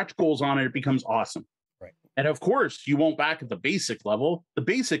these stretch goals on it, it becomes awesome. Right. And of course, you won't back at the basic level. The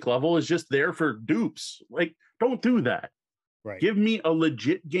basic level is just there for dupes. Like, don't do that. Right. Give me a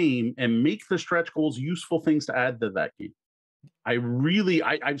legit game and make the stretch goals useful things to add to that game.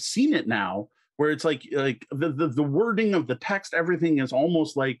 I've seen it now where it's like the wording of the text, everything is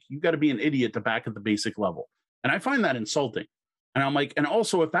almost like you got to be an idiot to back at the basic level. And I find that insulting. And I'm like, and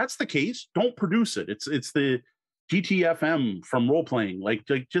also if that's the case, don't produce it. It's the GTFM from role playing. Like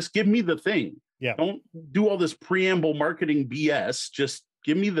just give me the thing. Yeah. Don't do all this preamble marketing BS. Just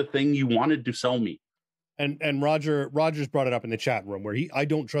give me the thing you wanted to sell me. And Rogers brought it up in the chat room where I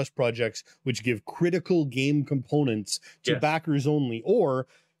don't trust projects which give critical game components to backers only or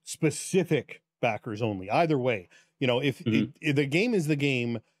specific backers only. Either way, if the game is the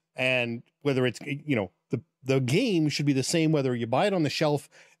game, and whether it's, the game should be the same, whether you buy it on the shelf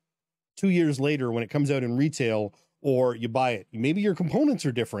 2 years later when it comes out in retail, or you buy it, maybe your components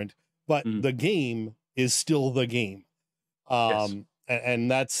are different, but the game is still the game. Yes. And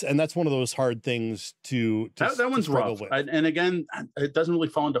that's one of those hard things to that one's struggle rough. with. And again, it doesn't really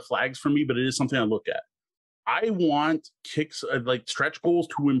fall into flags for me, but it is something I look at. I want like stretch goals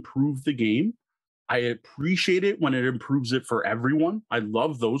to improve the game. I appreciate it when it improves it for everyone. I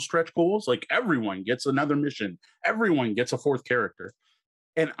love those stretch goals. Like everyone gets another mission. Everyone gets a fourth character.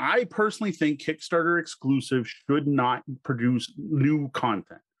 And I personally think Kickstarter exclusive should not produce new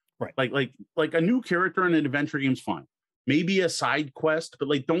content. Right. Like a new character in an adventure game's fine. Maybe a side quest, but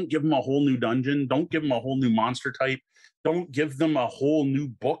like don't give them a whole new dungeon. Don't give them a whole new monster type. Don't give them a whole new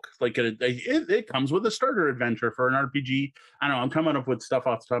book. Like it comes with a starter adventure for an RPG. I don't know. I'm coming up with stuff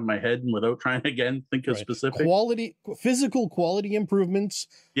off the top of my head and without trying to, again, think of specific. Physical quality improvements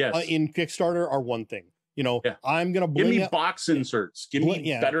in Kickstarter are one thing. You know, I'm going to give me box inserts. Give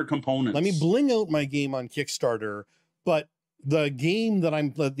me better components. Let me bling out my game on Kickstarter, but the game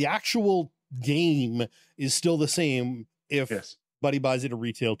that the actual game is still the same if Buddy buys it at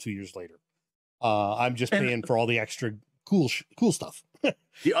retail 2 years later. I'm just paying for all the extra cool stuff.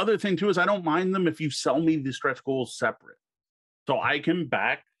 The other thing too is I don't mind them if you sell me the stretch goals separate, so I can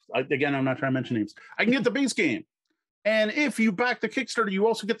back. Again, I'm not trying to mention names. I can get the base game, and if you back the Kickstarter, you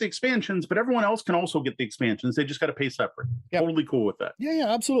also get the expansions. But everyone else can also get the expansions. They just got to pay separate. Yep. Totally cool with that. Yeah,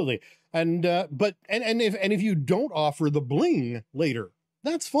 absolutely. And if you don't offer the bling later,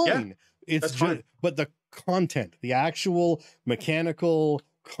 that's fine. Yeah, it's fine. But the content, the actual mechanical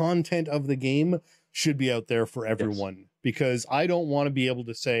content of the game should be out there for everyone, because I don't want to be able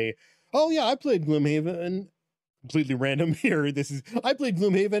to say, oh yeah, I played Gloomhaven, and completely random here. I played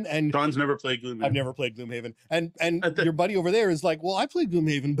Gloomhaven, and John's never played Gloomhaven. I've never played Gloomhaven. And your buddy over there is like, well, I played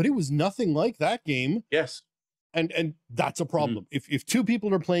Gloomhaven, but it was nothing like that game. Yes. And that's a problem. If two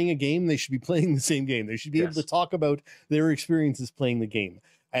people are playing a game, they should be playing the same game. They should be able to talk about their experiences playing the game.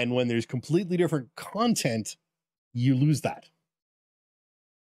 And when there's completely different content, you lose that.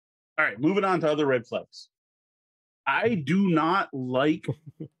 All right, moving on to other red flags. I do not like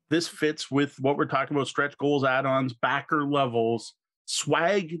this fits with what we're talking about: stretch goals, add-ons, backer levels,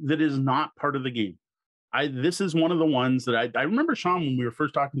 swag that is not part of the game. This is one of the ones that I remember Sean, when we were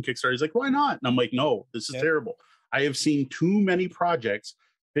first talking Kickstarter, he's like, why not? And I'm like, no, this is terrible. I have seen too many projects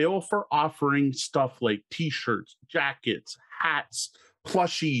fail for offering stuff like t-shirts, jackets, hats,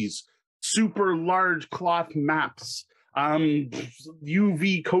 plushies, super large cloth maps,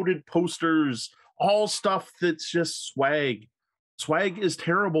 UV coated posters, all stuff that's just swag. Swag is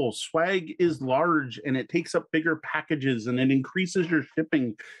terrible. Swag is large and it takes up bigger packages and it increases your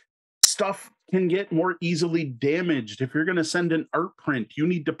shipping. Stuff can get more easily damaged. If you're going to send an art print, you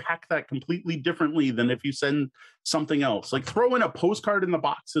need to pack that completely differently than if you send something else. Like throw in a postcard in the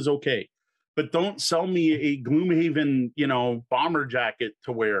box is okay, but don't sell me a Gloomhaven, bomber jacket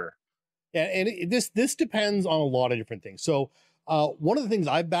to wear. Yeah, and this depends on a lot of different things. So one of the things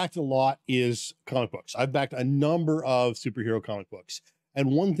I've backed a lot is comic books. I've backed a number of superhero comic books.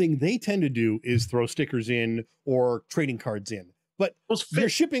 And one thing they tend to do is throw stickers in or trading cards in. But you're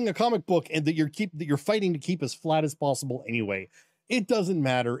shipping a comic book and that you're fighting to keep as flat as possible anyway. It doesn't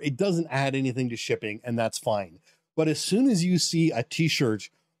matter. It doesn't add anything to shipping, and that's fine. But as soon as you see a t-shirt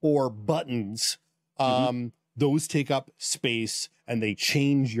or buttons, those take up space and they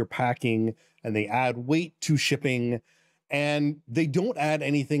change your packing and they add weight to shipping and they don't add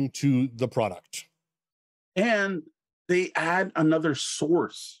anything to the product. And they add another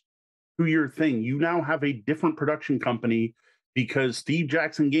source to your thing. You now have a different production company because Steve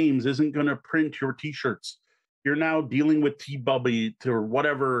Jackson Games isn't going to print your t-shirts. You're now dealing with T-Bubby or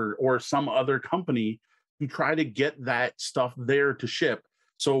whatever, or some other company to try to get that stuff there to ship.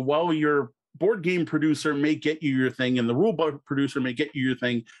 So while your board game producer may get you your thing and the rule book producer may get you your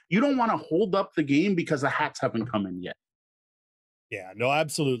thing, you don't want to hold up the game because the hats haven't come in yet. Yeah, no,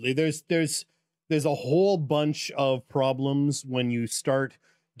 absolutely. There's a whole bunch of problems when you start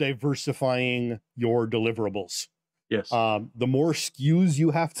diversifying your deliverables. Yes. The more SKUs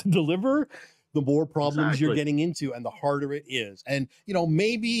you have to deliver, the more problems you're getting into and the harder it is. And,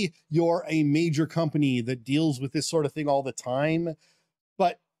 maybe you're a major company that deals with this sort of thing all the time,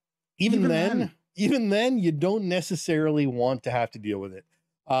 but even then, you don't necessarily want to have to deal with it.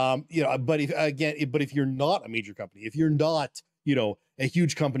 But if you're not a major company, if you're not, a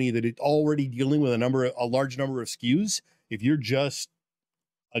huge company that is already dealing with a large number of SKUs, if you're just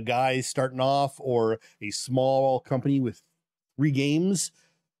a guy starting off or a small company with 3 games,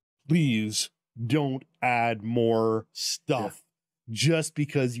 please don't add more stuff just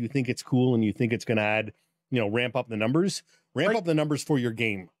because you think it's cool and you think it's going to add, ramp up the numbers. Ramp up the numbers for your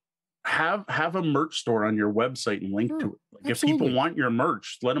game. have a merch store on your website and link to it. Like if Absolutely. people want your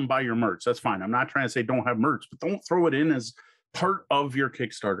merch, let them buy your merch. That's fine. I'm not trying to say don't have merch, but don't throw it in as part of your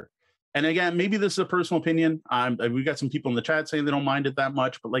Kickstarter. And again, maybe this is a personal opinion. We got some people in the chat saying they don't mind it that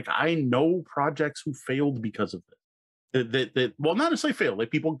much, but like I know projects who failed because of it. That well, not necessarily failed.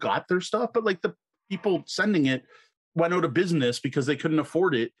 Like people got their stuff, but like the people sending it went out of business because they couldn't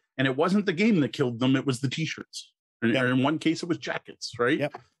afford it. And it wasn't the game that killed them; it was the T-shirts. And Yep. in one case, it was jackets. Right?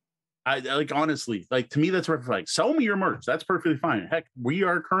 Yep. I like honestly, like to me, that's red flag. Sell me your merch. That's perfectly fine. Heck, we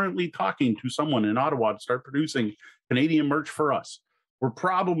are currently talking to someone in Ottawa to start producing Canadian merch for us. We're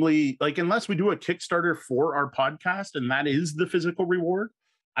probably like, unless we do a Kickstarter for our podcast, and that is the physical reward,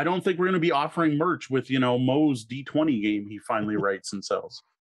 I don't think we're going to be offering merch with, you know, Mo's D20 game he finally writes and sells.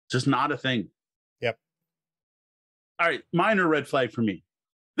 Just not a thing. Yep. All right, minor red flag for me.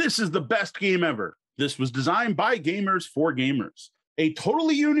 This is the best game ever. This was designed by gamers for gamers. A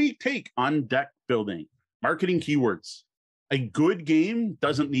totally unique take on deck building, marketing keywords. A good game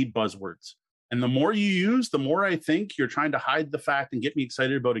doesn't need buzzwords. And the more you use, the more I think you're trying to hide the fact and get me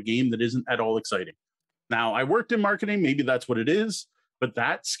excited about a game that isn't at all exciting. Now, I worked in marketing. Maybe that's what it is, but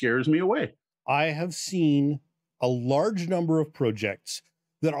that scares me away. I have seen a large number of projects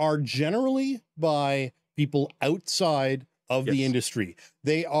that are generally by people outside of the industry.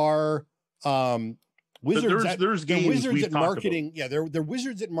 They are wizards. There's games wizards at talked marketing. about. Yeah, they're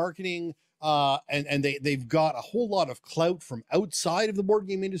wizards at marketing. And they've got a whole lot of clout from outside of the board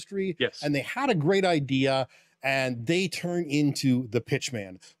game industry. Yes. And they had a great idea, and they turn into the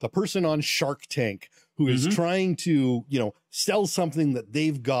pitchman, the person on Shark Tank who is trying to, you know, sell something that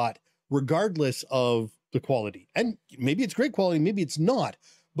they've got, regardless of the quality. And maybe it's great quality, maybe it's not.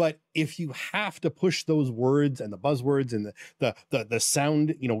 But if you have to push those words and the buzzwords and the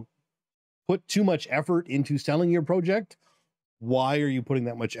sound, you know, put too much effort into selling your project, why are you putting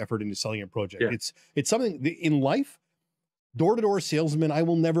that much effort into selling your project? Yeah. It's something in life, door-to-door salesman, I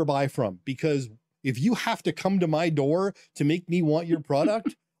will never buy from, because if you have to come to my door to make me want your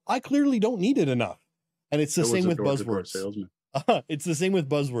product, I clearly don't need it enough. And it's the same with buzzwords. It's the same with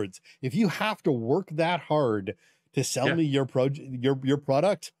buzzwords. If you have to work that hard to sell me your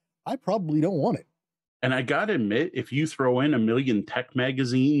product, I probably don't want it. And I gotta admit, if you throw in a million tech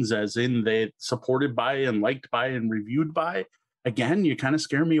magazines, as in they supported by and liked by and reviewed by, again, you kind of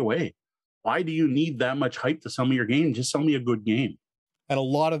scare me away. Why do you need that much hype to sell me your game? Just sell me a good game. And a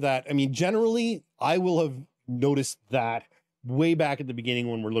lot of that, I mean, generally, I will have noticed that way back at the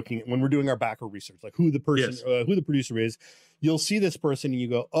beginning when we're doing our backer research, like who the person, who the producer is. You'll see this person and you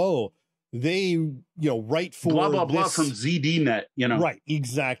go, oh, they, you know, write for blah blah blah from ZDNet, you know, right?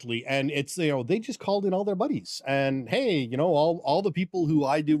 Exactly. And it's, you know, they just called in all their buddies, and hey, you know, all the people who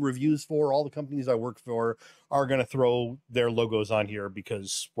I do reviews for, all the companies I work for, are going to throw their logos on here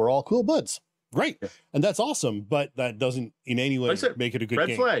because we're all cool buds. Great. Yeah. And that's awesome, but that doesn't in any way make it a good red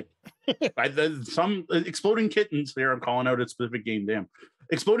game. Flag. Some Exploding Kittens there, I'm calling out a specific game. Damn,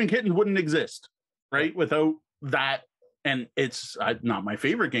 Exploding Kittens wouldn't exist, right, without that. And it's not my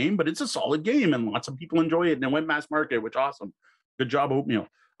favorite game, but it's a solid game, and lots of people enjoy it. And it went mass market, which awesome. Good job, Oatmeal.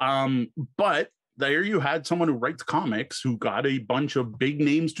 But there you had someone who writes comics who got a bunch of big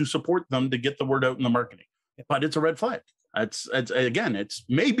names to support them to get the word out in the marketing. But it's a red flag. It's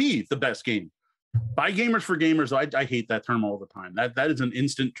maybe the best game. By gamers for gamers, I hate that term all the time. That is an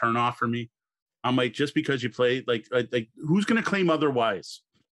instant turn off for me. I'm like, just because you play, like who's going to claim otherwise?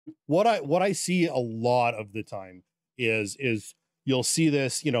 What I see a lot of the time is you'll see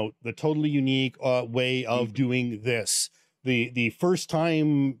this, you know, the totally unique way of doing this. The first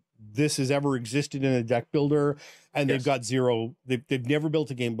time this has ever existed in a deck builder, and they've got zero, they've never built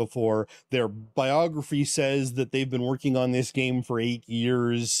a game before. Their biography says that they've been working on this game for 8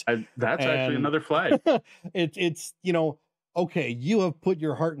 years. That's actually another flag. It's, you know, okay, you have put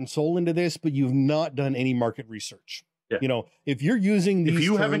your heart and soul into this, but you've not done any market research. Yeah. You know, if you're using these, if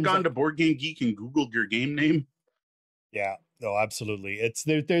you haven't gone to Board Game Geek and Googled your game name. Yeah, no, absolutely. It's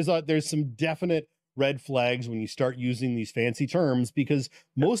there's some definite red flags when you start using these fancy terms, because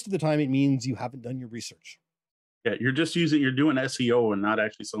most of the time it means you haven't done your research. Yeah, you're doing SEO and not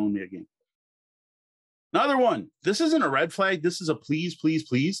actually selling me a game. Another one. This isn't a red flag. This is a please, please,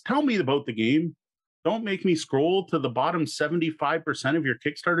 please tell me about the game. Don't make me scroll to the bottom 75% of your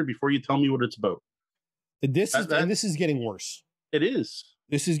Kickstarter before you tell me what it's about. This is getting worse. It is.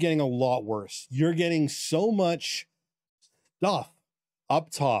 This is getting a lot worse. You're getting so much stuff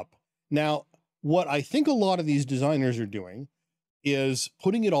up top. Now, what I think a lot of these designers are doing is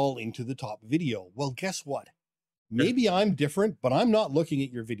putting it all into the top video. Well, guess what? Maybe I'm different, but I'm not looking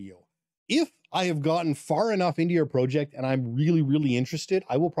at your video. If I have gotten far enough into your project and I'm really, really interested,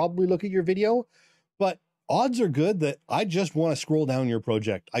 I will probably look at your video, but odds are good that I just want to scroll down your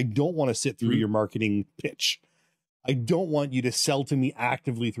project. I don't want to sit through your marketing pitch. I don't want you to sell to me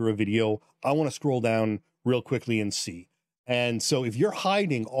actively through a video. I want to scroll down real quickly and see. And so if you're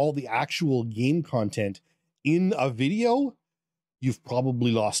hiding all the actual game content in a video, you've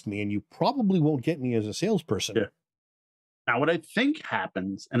probably lost me and you probably won't get me as a salesperson. Yeah. Now, what I think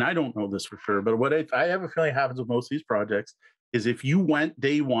happens, and I don't know this for sure, but what I have a feeling happens with most of these projects is if you went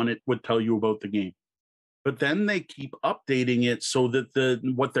day one, it would tell you about the game. But then they keep updating it so that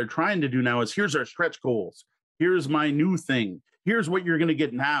what they're trying to do now is, here's our stretch goals. Here's my new thing. Here's what you're going to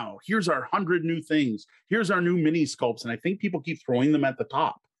get now. Here's our 100 new things. Here's our new mini sculpts. And I think people keep throwing them at the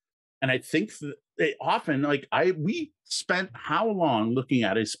top. And I think that they often, we spent how long looking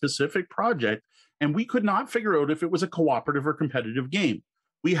at a specific project, and we could not figure out if it was a cooperative or competitive game.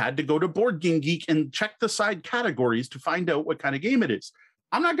 We had to go to Board Game Geek and check the side categories to find out what kind of game it is.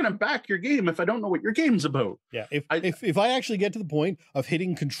 I'm not going to back your game if I don't know what your game's about. Yeah. If I actually get to the point of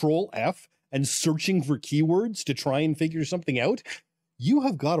hitting Control F and searching for keywords to try and figure something out, you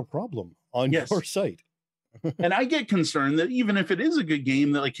have got a problem on your site. And I get concerned that even if it is a good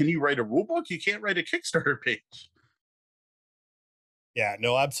game, that can you write a rule book? You can't write a Kickstarter page. Yeah,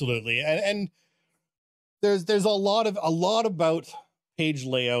 no, absolutely. And there's a lot about page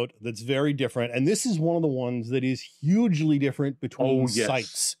layout that's very different. And this is one of the ones that is hugely different between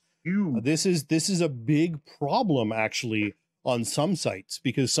sites. This is a big problem actually on some sites,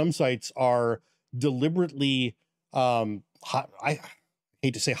 because some sites are deliberately, I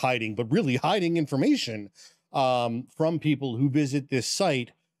hate to say hiding, but really hiding information from people who visit this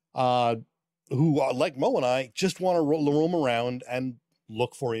site, who like Mo and I just want to roam around and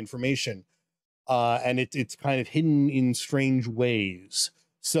look for information. And it's kind of hidden in strange ways.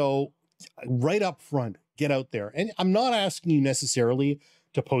 So right up front, get out there. And I'm not asking you necessarily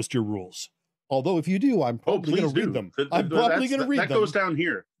to post your rules. Although if you do, I'm probably going to read them. I'm probably going to read them. That goes down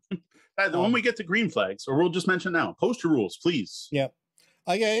here. When we get to green flags, or we'll just mention now, post your rules, please. Yeah.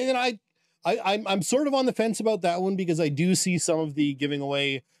 I'm sort of on the fence about that one, because I do see some of the giving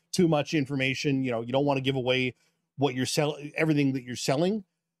away too much information. You don't want to give away what you're selling, everything that you're selling.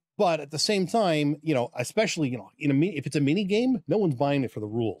 But at the same time, especially, if it's a mini game, no one's buying it for the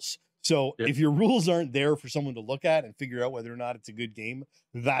rules. So if your rules aren't there for someone to look at and figure out whether or not it's a good game,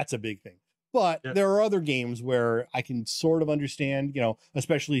 that's a big thing. But there are other games where I can sort of understand,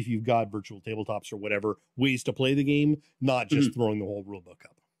 especially if you've got virtual tabletops or whatever, ways to play the game, not just throwing the whole rule book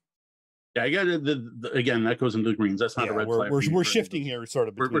up. Yeah, I got it. Again, that goes into the greens. That's not a red flag. We're shifting here, sort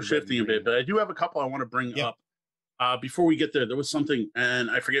of. We're shifting a bit, but I do have a couple I want to bring up. Before we get there, there was something,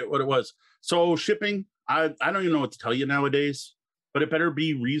 and I forget what it was. So shipping, I don't even know what to tell you nowadays, but it better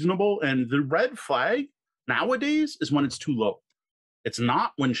be reasonable. And the red flag nowadays is when it's too low. It's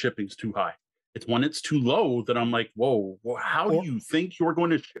not when shipping's too high. It's when it's too low that I'm like, whoa, how do you think you're going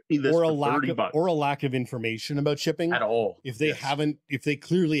to ship me this for $30? Or a lack of information about shipping at all. If they if they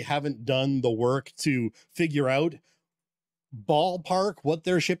clearly haven't done the work to figure out ballpark what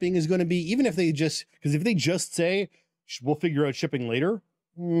their shipping is going to be, even if they just, because if they just say, we'll figure out shipping later,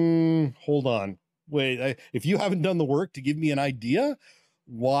 hold on, wait, if you haven't done the work to give me an idea,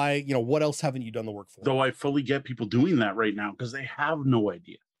 why, what else haven't you done the work for? Though I fully get people doing that right now because they have no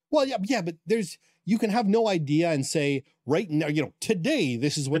idea. Well, yeah, but you can have no idea and say right now, today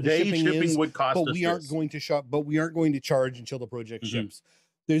this is what the shipping is, would cost but we aren't going to shop, but we aren't going to charge until the project ships.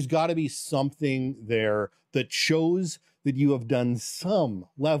 There's got to be something there that shows that you have done some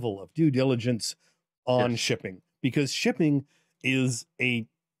level of due diligence on shipping, because shipping is the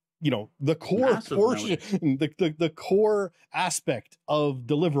core portion, the core aspect of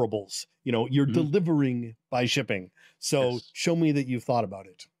deliverables. You're delivering by shipping. So show me that you've thought about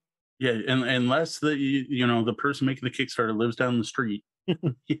it. Yeah, and unless the person making the Kickstarter lives down the street,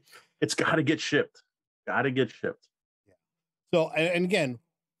 it's got to get shipped. Got to get shipped. Yeah. So, and again,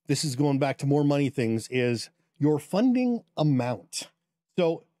 this is going back to more money things, is your funding amount.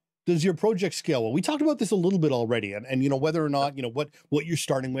 So does your project scale? Well, we talked about this a little bit already, and whether or not, what you're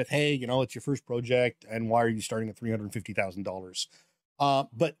starting with. Hey, it's your first project, and why are you starting at $350,000?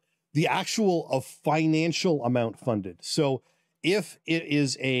 But the actual financial amount funded. So if it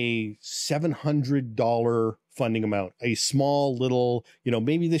is a $700 funding amount, a small little,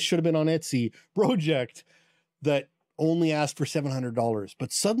 maybe this should have been on Etsy project that only asked for $700,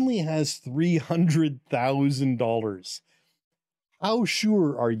 but suddenly has $300,000. How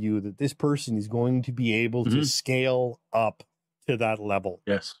sure are you that this person is going to be able to scale up to that level?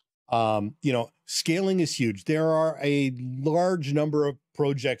 Yes. Scaling is huge. There are a large number of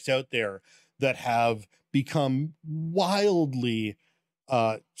projects out there that have become wildly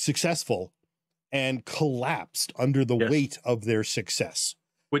successful and collapsed under the weight of their success.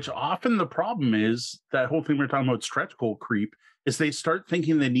 Which often the problem is, that whole thing we're talking about, stretch goal creep, is they start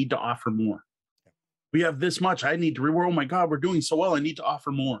thinking they need to offer more. We have this much, I need to reward. Oh my God, we're doing so well, I need to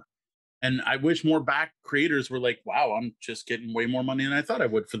offer more. And I wish more back creators were like, wow, I'm just getting way more money than I thought I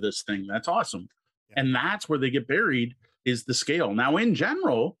would for this thing. That's awesome. Yeah. And that's where they get buried, is the scale. Now, in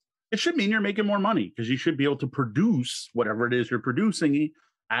general, it should mean you're making more money, because you should be able to produce whatever it is you're producing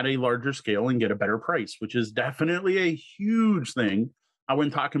at a larger scale and get a better price, which is definitely a huge thing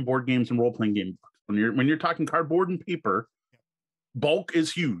when talking board games and role-playing games. When you're talking cardboard and paper, bulk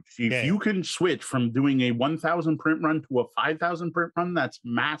is huge. If you can switch from doing a 1,000 print run to a 5,000 print run, that's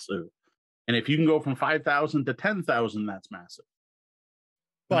massive. And if you can go from 5,000 to 10,000, that's massive.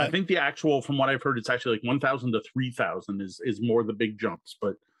 But I think the actual, from what I've heard, it's actually like 1,000 to 3,000 is more the big jumps.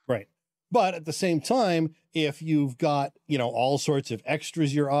 But right. But at the same time, if you've got, all sorts of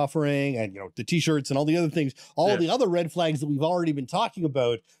extras you're offering, and, the t-shirts and all the other things, all the other red flags that we've already been talking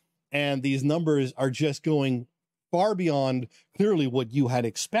about, and these numbers are just going far beyond clearly what you had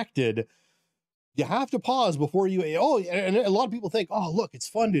expected, you have to pause before you, and a lot of people think, oh, look, it's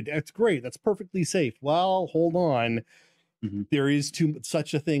funded. That's great. That's perfectly safe. Well, hold on. Mm-hmm. There is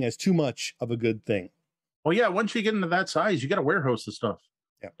such a thing as too much of a good thing. Well, yeah, once you get into that size, you got to warehouse the stuff.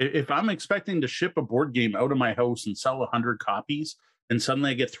 Yeah. If I'm expecting to ship a board game out of my house and sell 100 copies, and suddenly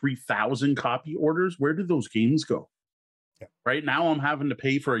I get 3,000 copy orders, where do those games go? Yeah. Right now, I'm having to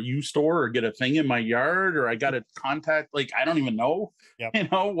pay for a used store or get a thing in my yard, or I got to contact, I don't even know,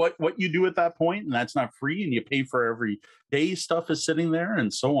 what you do at that point, and that's not free, and you pay for every day stuff is sitting there,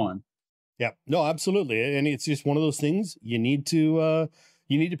 and so on. Yeah, no, absolutely, and it's just one of those things you need to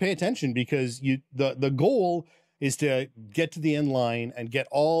pay attention, because the goal is to get to the end line and get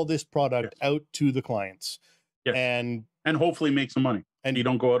all this product out to the clients, and hopefully make some money. And you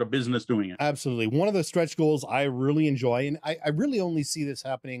don't go out of business doing it. Absolutely. One of the stretch goals I really enjoy, and I really only see this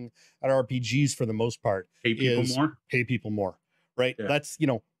happening at RPGs for the most part, pay people more, right? Yeah. That's,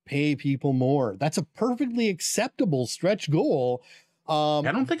 pay people more. That's a perfectly acceptable stretch goal. I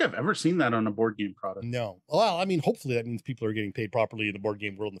don't think I've ever seen that on a board game product. No. Well, I mean, hopefully that means people are getting paid properly in the board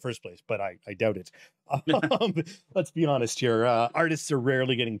game world in the first place, but I doubt it. Let's be honest here. Artists are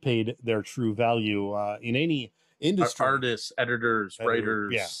rarely getting paid their true value in any industry. Artists, editors,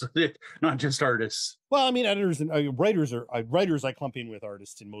 writers, not just artists. Well, I mean, editors and writers I clump in with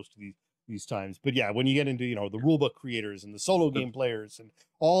artists in most of these times. But yeah, when you get into, the rulebook creators and the solo game players and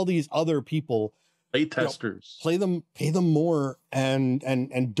all these other people, play testers, pay them more, and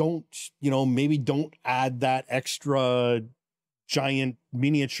don't, maybe don't add that extra giant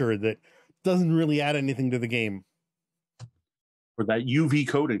miniature that doesn't really add anything to the game. Or that UV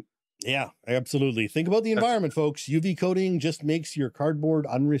coating. Yeah, absolutely. Think about the environment, folks. UV coating just makes your cardboard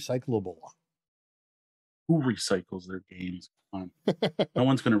unrecyclable. Who recycles their games? Come on. No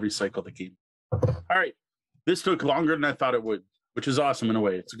one's going to recycle the game. All right. This took longer than I thought it would, which is awesome in a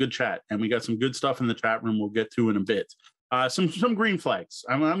way. It's a good chat, and we got some good stuff in the chat room we'll get to in a bit. Some green flags.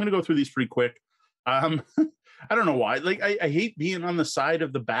 I'm going to go through these pretty quick. I don't know why. I hate being on the side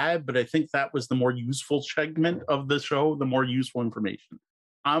of the bad, but I think that was the more useful segment of the show, the more useful information.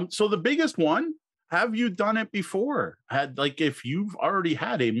 So the biggest one, have you done it before? If you've already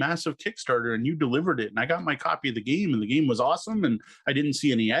had a massive Kickstarter and you delivered it, and I got my copy of the game and the game was awesome and I didn't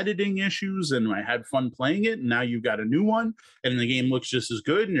see any editing issues and I had fun playing it, and now you've got a new one and the game looks just as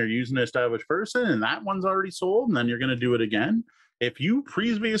good and you're using an established person and that one's already sold, and then you're going to do it again. If you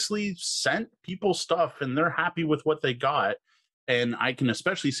previously sent people stuff and they're happy with what they got, and I can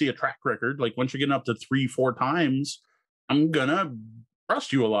especially see a track record, like once you're getting up to 3-4 times, I'm going to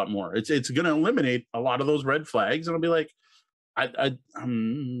trust you a lot more. It's going to eliminate a lot of those red flags, and I'll be like, again,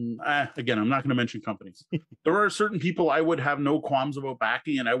 I'm not going to mention companies. There are certain people I would have no qualms about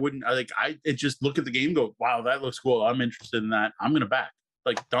backing, and I wouldn't just look at the game and go, wow, that looks cool, I'm interested in that, I'm going to back.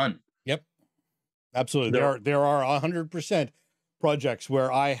 Done. Yep, absolutely. There are 100% projects where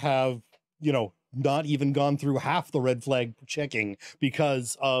I have not even gone through half the red flag checking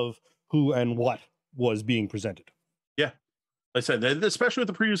because of who and what was being presented. Yeah. Like I said, especially with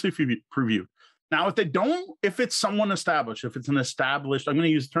the previously previewed. Now, if it's someone established, if it's an established, I'm going to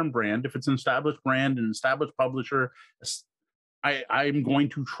use the term brand. If it's an established brand, an established publisher, I'm going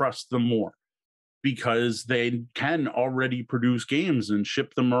to trust them more because they can already produce games and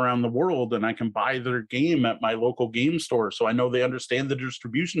ship them around the world, and I can buy their game at my local game store. So I know they understand the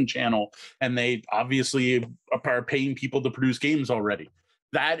distribution channel, and they obviously are paying people to produce games already.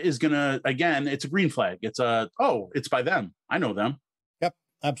 That is going to, again, it's a green flag. It's it's by them. I know them. Yep.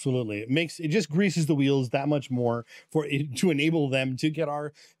 Absolutely. It just greases the wheels that much more for it to enable them to get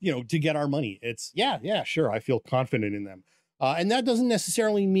our, to get our money. It's yeah, sure. I feel confident in them. And that doesn't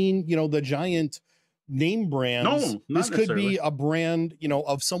necessarily mean, the giant name brands. No, not this could be a brand,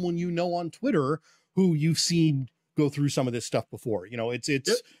 of someone on Twitter who you've seen go through some of this stuff before. It's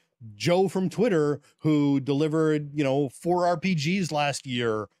Yep. Joe from Twitter who delivered, 4 RPGs last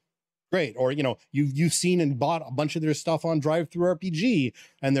year. Great. Or, you've seen and bought a bunch of their stuff on Drive-Thru RPG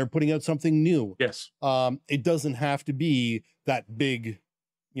and they're putting out something new. Yes. It doesn't have to be that big,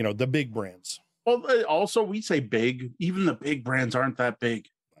 the big brands. Well, also we say big, even the big brands aren't that big.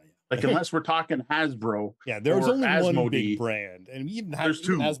 Like, unless we're talking Hasbro. Yeah, there's or only Asmodee. one big brand. And even There's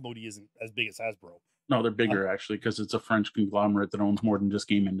two. Asmodee isn't as big as Hasbro. No, they're bigger actually, because it's a French conglomerate that owns more than just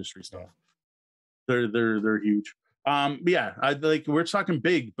game industry stuff. Yeah. They're huge. Yeah, we're talking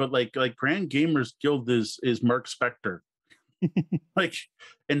big, but like Grand Gamers Guild is Mark Spector. Like,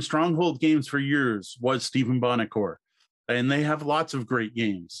 in Stronghold Games for years was Stephen Bonacore, and they have lots of great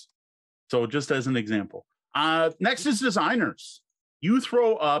games. So just as an example, next is designers. You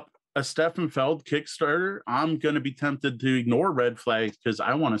throw up a Stefan Feld Kickstarter, I'm gonna be tempted to ignore red flags because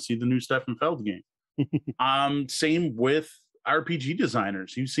I want to see the new Stefan Feld game. Same with RPG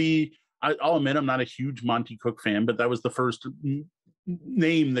designers. You see, I'll admit I'm not a huge Monty Cook fan, but that was the first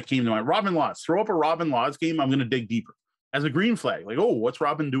name that came to mind. Robin Laws. Throw up a Robin Laws game, I'm going to dig deeper. As a green flag, like, oh, what's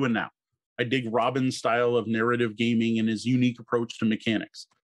Robin doing now? I dig Robin's style of narrative gaming and his unique approach to mechanics.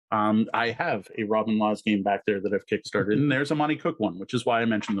 I have a Robin Laws game back there that I've kickstarted, and there's a Monty Cook one, which is why I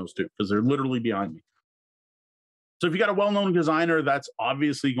mentioned those two, because they're literally behind me. So if you got a well-known designer, that's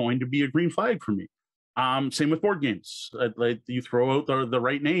obviously going to be a green flag for me. Same with board games. Like, you throw out the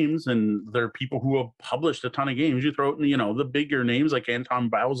right names, and there are people who have published a ton of games. You throw out, the bigger names like Anton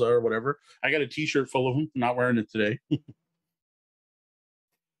Bauza or whatever. I got a T-shirt full of them. I'm not wearing it today.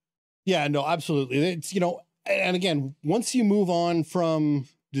 Yeah, no, absolutely. It's, and again, once you move on from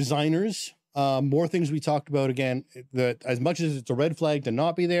designers, more things we talked about again, that as much as it's a red flag to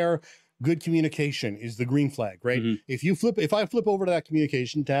not be there, good communication is the green flag, right? Mm-hmm. If I flip over to that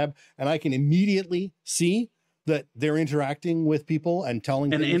communication tab and I can immediately see that they're interacting with people and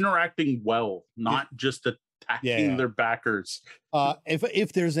telling and things, interacting well, not just attacking their backers.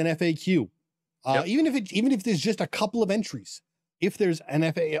 If there's an FAQ, even if there's just a couple of entries, if there's an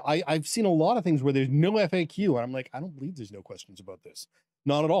I've seen a lot of things where there's no FAQ and I'm like, I don't believe there's no questions about this.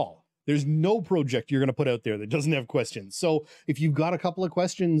 Not at all. There's no project you're going to put out there that doesn't have questions. So if you've got a couple of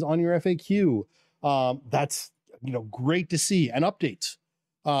questions on your FAQ, that's, great to see. And updates.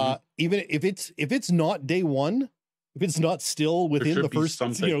 Even if it's not day one, if it's not still within the first,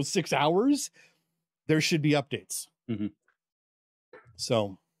 6 hours, there should be updates. Mm-hmm.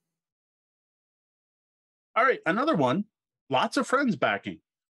 So. All right. Another one, lots of friends backing.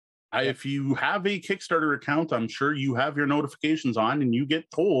 If you have a Kickstarter account, I'm sure you have your notifications on and you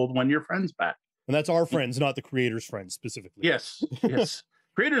get told when your friends back. And that's our friends, not the creators' friends specifically. Yes.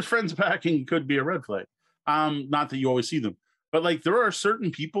 Creators' friends backing could be a red flag. Not that you always see them, but like, there are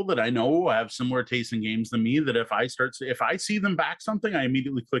certain people that I know have similar tastes in games than me, that if I see them back something, I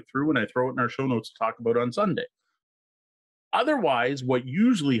immediately click through and I throw it in our show notes to talk about on Sunday. Otherwise, what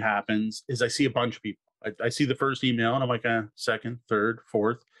usually happens is I see a bunch of people. I see the first email and I'm like, second, third,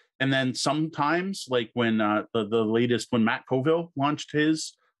 fourth. And then sometimes, like when when Matt Coville launched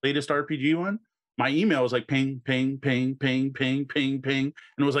his latest RPG one, my email was like ping, ping, ping, ping, ping, ping, ping. And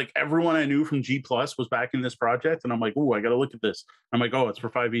it was like everyone I knew from G Plus was back in this project. And I'm like, oh, I got to look at this. I'm like, oh, it's for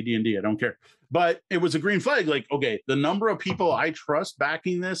 5e D&D. I don't care. But it was a green flag. Like, okay, the number of people I trust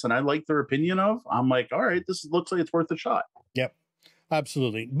backing this and I like their opinion of, I'm like, all right, this looks like it's worth a shot. Yep,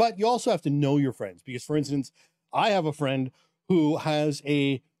 absolutely. But you also have to know your friends, because, for instance, I have a friend who has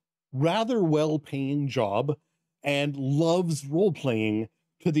a rather well-paying job and loves role-playing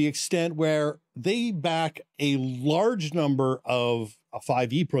to the extent where they back a large number of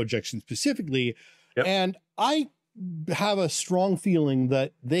 5e projects specifically. Yep. And I have a strong feeling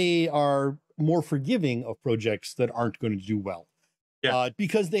that they are more forgiving of projects that aren't going to do well.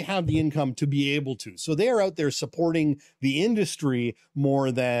 Because they have the income to be able to. So they are out there supporting the industry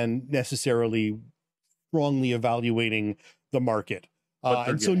more than necessarily strongly evaluating the market.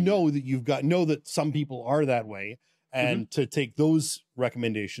 And so know that some people are that way, and to take those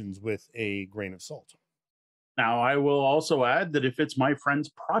recommendations with a grain of salt. Now, I will also add that if it's my friend's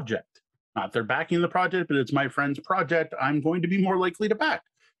project, not they're backing the project, but it's my friend's project, I'm going to be more likely to back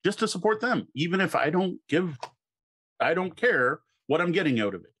just to support them, even if I don't care what I'm getting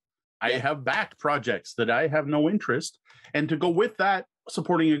out of it. I have backed projects that I have no interest, and to go with that,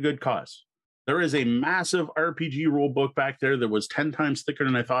 supporting a good cause. There is a massive RPG rule book back there that was 10 times thicker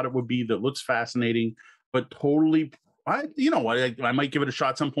than I thought it would be, that looks fascinating, but totally, you know what, I might give it a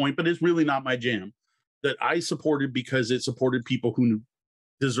shot at some point, but it's really not my jam, that I supported because it supported people who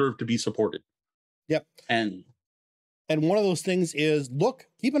deserve to be supported. Yep. And one of those things is, look,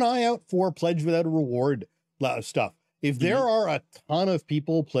 keep an eye out for pledge without a reward stuff. If there are a ton of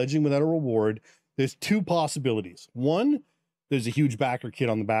people pledging without a reward, there's two possibilities. One, there's a huge backer kit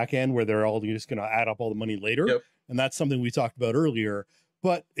on the back end where they're all just going to add up all the money later. Yep. And that's something we talked about earlier,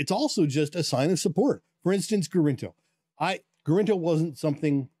 but it's also just a sign of support. For instance, Garinto. Garinto wasn't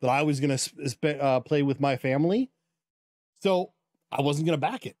something that I was going to play with my family, so I wasn't going to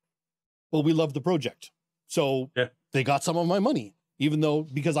back it. Well, we love the project. So they got some of my money, even though,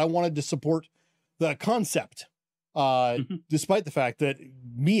 because I wanted to support the concept, despite the fact that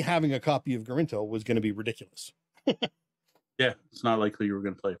me having a copy of Garinto was going to be ridiculous. Yeah, it's not likely you were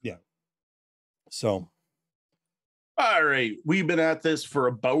going to play. Yeah. So. All right. We've been at this for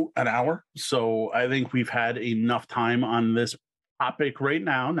about an hour, so I think we've had enough time on this topic right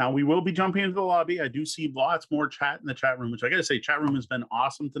now. Now, we will be jumping into the lobby. I do see lots more chat in the chat room, which I got to say, chat room has been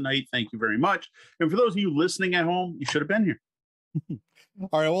awesome tonight. Thank you very much. And for those of you listening at home, you should have been here.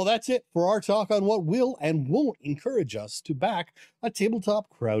 All right, well, that's it for our talk on what will and won't encourage us to back a tabletop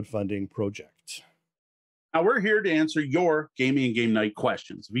crowdfunding project. Now, we're here to answer your gaming and game night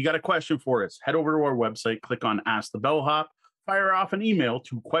questions. If you got a question for us, head over to our website, click on Ask the Bellhop, fire off an email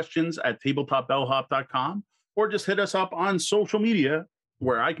to questions@tabletopbellhop.com, or just hit us up on social media,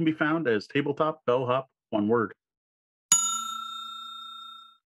 where I can be found as Tabletop Bellhop, one word.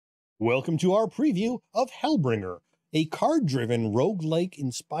 Welcome to our preview of Hellbringer, a card-driven roguelike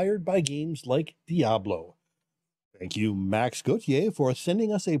inspired by games like Diablo. Thank you, Max Gauthier, for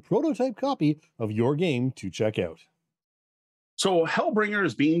sending us a prototype copy of your game to check out. So Hellbringer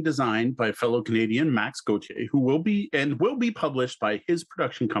is being designed by fellow Canadian Max Gauthier, who will be published by his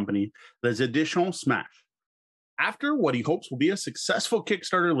production company, Les Editions Smash, after what he hopes will be a successful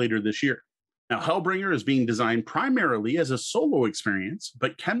Kickstarter later this year. Now, Hellbringer is being designed primarily as a solo experience,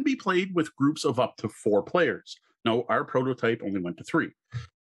 but can be played with groups of up to 4 players. No, our prototype only went to 3.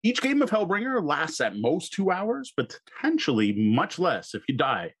 Each game of Hellbringer lasts at most 2 hours, but potentially much less if you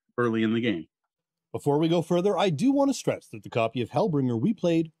die early in the game. Before we go further, I do want to stress that the copy of Hellbringer we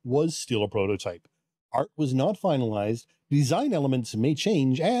played was still a prototype. Art was not finalized, design elements may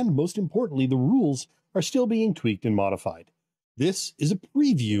change, and most importantly, the rules are still being tweaked and modified. This is a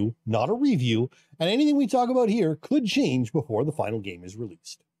preview, not a review, and anything we talk about here could change before the final game is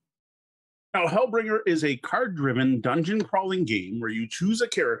released. Now, Hellbringer is a card-driven dungeon-crawling game where you choose a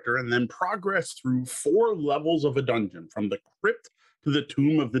character and then progress through 4 levels of a dungeon, from the crypt to the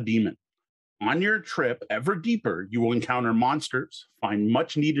tomb of the demon. On your trip ever deeper, you will encounter monsters, find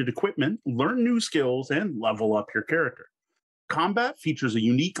much-needed equipment, learn new skills, and level up your character. Combat features a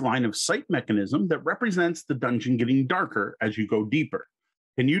unique line of sight mechanism that represents the dungeon getting darker as you go deeper.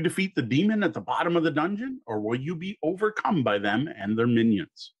 Can you defeat the demon at the bottom of the dungeon, or will you be overcome by them and their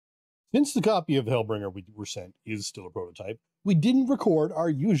minions? Since the copy of Hellbringer we were sent is still a prototype, we didn't record our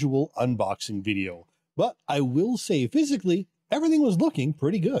usual unboxing video, but I will say physically, everything was looking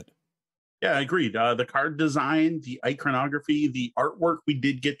pretty good. Yeah, I agreed. The card design, the iconography, the artwork we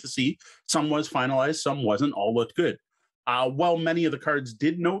did get to see. Some was finalized, some wasn't. All looked good. While many of the cards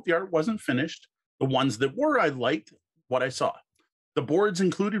did note the art wasn't finished, the ones that were, I liked what I saw. The boards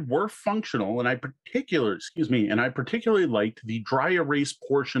included were functional, and I particularly liked the dry erase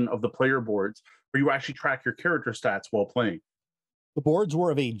portion of the player boards where you actually track your character stats while playing. The boards were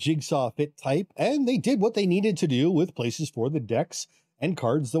of a jigsaw fit type, and they did what they needed to do with places for the decks and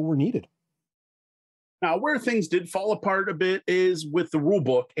cards that were needed. Now, where things did fall apart a bit is with the rule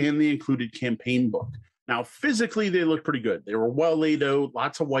book and the included campaign book. Now, physically, they look pretty good. They were well laid out,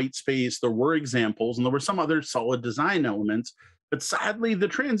 lots of white space, there were examples, and there were some other solid design elements. But sadly, the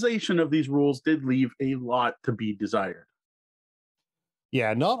translation of these rules did leave a lot to be desired.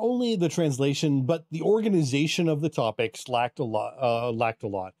 Yeah, not only the translation, but the organization of the topics lacked a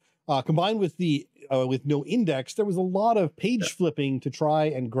lot. Combined with with no index, there was a lot of page flipping to try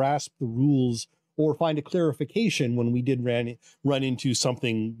and grasp the rules or find a clarification when we did run into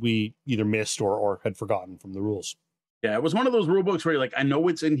something we either missed or had forgotten from the rules. Yeah, it was one of those rule books where you're like, I know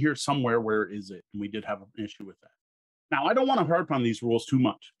it's in here somewhere. Where is it? And we did have an issue with that. Now, I don't want to harp on these rules too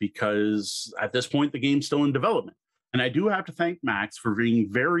much because at this point, the game's still in development. And I do have to thank Max for being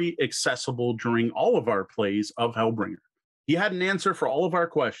very accessible during all of our plays of Hellbringer. He had an answer for all of our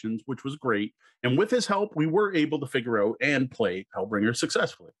questions, which was great. And with his help, we were able to figure out and play Hellbringer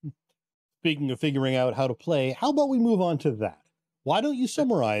successfully. Speaking of figuring out how to play, how about we move on to that? Why don't you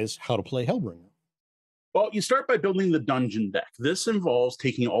summarize how to play Hellbringer? Well, you start by building the dungeon deck. This involves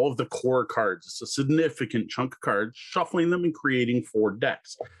taking all of the core cards. It's a significant chunk of cards, shuffling them and creating 4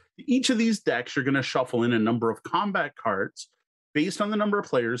 decks. Each of these decks, you're going to shuffle in a number of combat cards based on the number of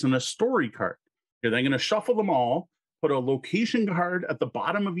players and a story card. You're then going to shuffle them all, put a location card at the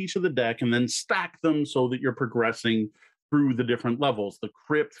bottom of each of the deck, and then stack them so that you're progressing through the different levels. The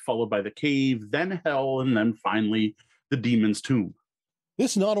crypt, followed by the cave, then hell, and then finally the demon's tomb.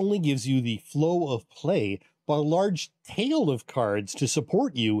 This not only gives you the flow of play, but a large tail of cards to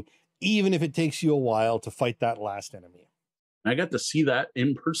support you, even if it takes you a while to fight that last enemy. I got to see that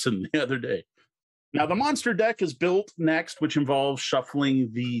in person the other day. Now, the monster deck is built next, which involves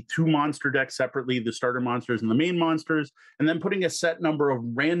shuffling the 2 monster decks separately, the starter monsters and the main monsters, and then putting a set number of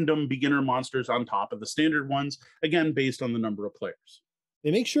random beginner monsters on top of the standard ones, again, based on the number of players. They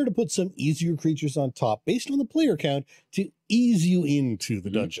make sure to put some easier creatures on top based on the player count to ease you into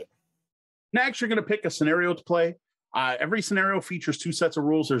the dungeon. Next, you're going to pick a scenario to play. Every scenario features 2 sets of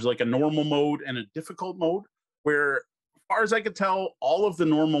rules. There's like a normal mode and a difficult mode, where, as far as I could tell, all of the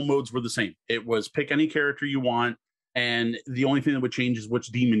normal modes were the same. It was pick any character you want, and the only thing that would change is which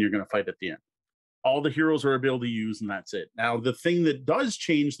demon you're going to fight at the end. All the heroes are able to use, and that's it. Now, the thing that does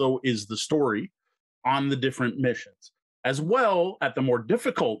change, though, is the story on the different missions. As well, at the more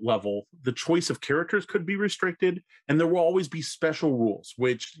difficult level, the choice of characters could be restricted, and there will always be special rules,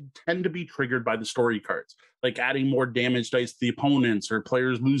 which tend to be triggered by the story cards, like adding more damage dice to the opponents or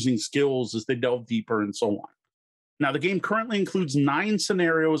players losing skills as they delve deeper and so on. Now, the game currently includes 9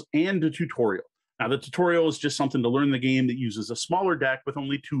 scenarios and a tutorial. Now, the tutorial is just something to learn the game that uses a smaller deck with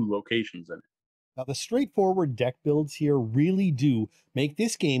only 2 locations in it. Now, the straightforward deck builds here really do make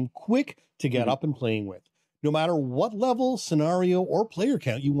this game quick to get up and playing with, no matter what level, scenario, or player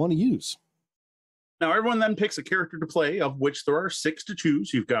count you want to use. Now, everyone then picks a character to play, of which there are 6 to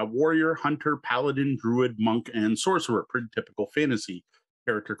choose. You've got warrior, hunter, paladin, druid, monk, and sorcerer, pretty typical fantasy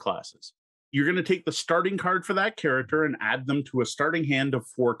character classes. You're going to take the starting card for that character and add them to a starting hand of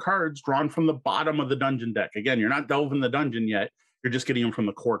 4 cards drawn from the bottom of the dungeon deck. Again, you're not delving the dungeon yet. You're just getting them from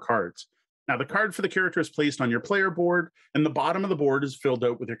the core cards. Now, the card for the character is placed on your player board, and the bottom of the board is filled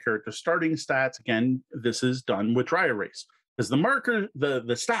out with your character's starting stats. Again, this is done with dry erase, because the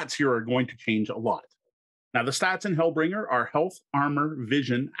stats here are going to change a lot. Now, the stats in Hellbringer are health, armor,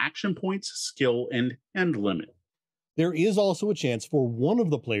 vision, action points, skill, and end limit. There is also a chance for one of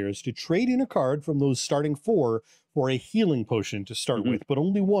the players to trade in a card from those starting 4 for a healing potion to start with, but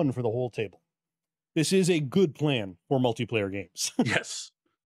only 1 for the whole table. This is a good plan for multiplayer games. Yes.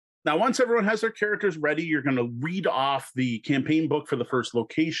 Now, once everyone has their characters ready, you're going to read off the campaign book for the first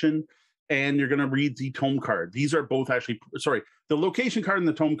location, and you're going to read the tome card. These are both actually, the location card and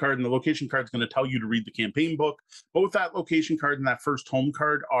the tome card, and the location card is going to tell you to read the campaign book. Both that location card and that first tome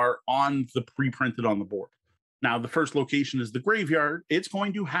card are on the pre-printed on the board. Now, the first location is the graveyard. It's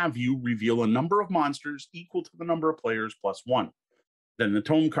going to have you reveal a number of monsters equal to the number of players plus 1. Then the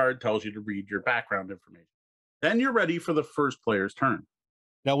tome card tells you to read your background information. Then you're ready for the first player's turn.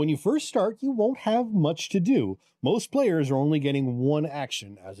 Now, when you first start, you won't have much to do. Most players are only getting 1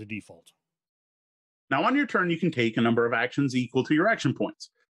 action as a default. Now, on your turn, you can take a number of actions equal to your action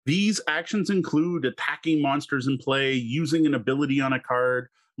points. These actions include attacking monsters in play, using an ability on a card,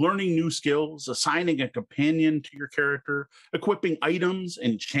 learning new skills, assigning a companion to your character, equipping items,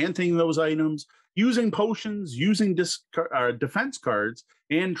 enchanting those items, using potions, using defense cards,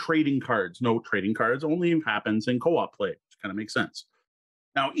 and trading cards. No, trading cards only happens in co-op play, which kind of makes sense.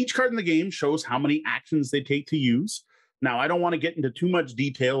 Now, each card in the game shows how many actions they take to use. Now, I don't want to get into too much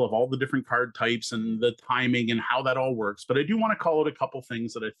detail of all the different card types and the timing and how that all works, but I do want to call out a couple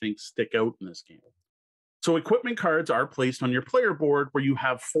things that I think stick out in this game. So equipment cards are placed on your player board where you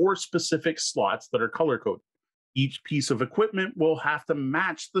have 4 specific slots that are color-coded. Each piece of equipment will have to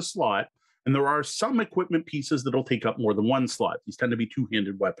match the slot, and there are some equipment pieces that will take up more than 1 slot. These tend to be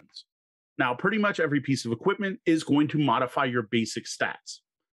 2-handed weapons. Now, pretty much every piece of equipment is going to modify your basic stats.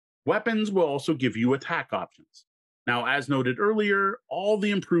 Weapons will also give you attack options. Now, as noted earlier, all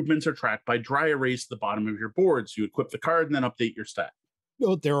the improvements are tracked by dry erase at the bottom of your board. So you equip the card and then update your stat.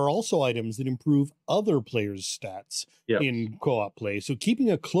 Note there are also items that improve other players' stats in co-op play. So keeping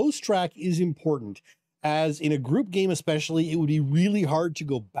a close track is important, as in a group game especially, it would be really hard to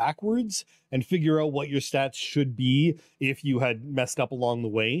go backwards and figure out what your stats should be if you had messed up along the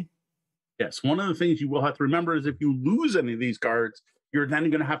way. Yes, one of the things you will have to remember is if you lose any of these cards, you're then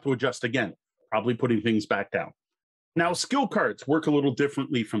going to have to adjust again, probably putting things back down. Now, skill cards work a little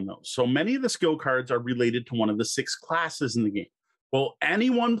differently from those. So many of the skill cards are related to one of the 6 classes in the game. Well,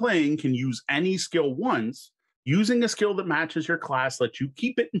 anyone playing can use any skill once, Using a skill that matches your class lets you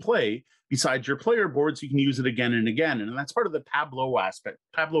keep it in play besides your player board so you can use it again and again. And that's part of the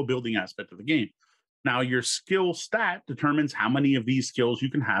tableau building aspect of the game. Now, your skill stat determines how many of these skills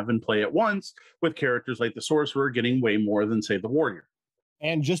you can have and play at once, with characters like the sorcerer getting way more than, say, the warrior.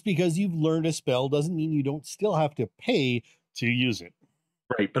 And just because you've learned a spell doesn't mean you don't still have to pay to use it.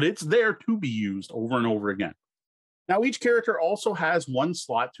 Right, but it's there to be used over and over again. Now, each character also has one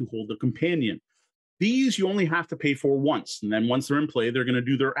slot to hold a companion. These you only have to pay for once, and then once they're in play, they're going to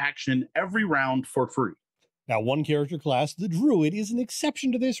do their action every round for free. Now, one character class, the Druid, is an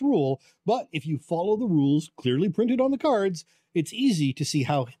exception to this rule, but if you follow the rules clearly printed on the cards, it's easy to see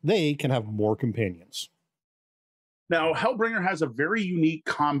how they can have more companions. Now, Hellbringer has a very unique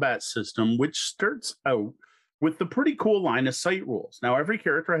combat system, which starts out with the pretty cool line of sight rules. Now, every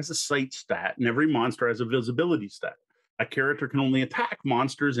character has a sight stat, and every monster has a visibility stat. A character can only attack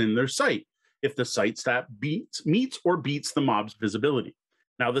monsters in their sight if the sight stat meets or beats the mob's visibility.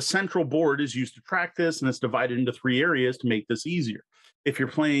 Now, the central board is used to track this, and it's divided into 3 areas to make this easier. If you're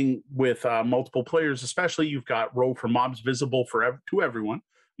playing with multiple players, especially, you've got row for mobs visible to everyone,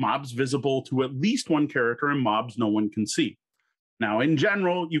 mobs visible to at least one character, and mobs no one can see. Now, in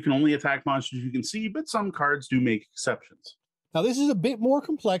general, you can only attack monsters you can see, but some cards do make exceptions. Now, this is a bit more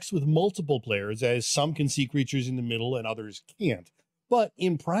complex with multiple players, as some can see creatures in the middle and others can't. But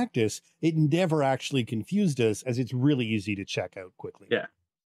in practice, it never actually confused us, as it's really easy to check out quickly. Yeah.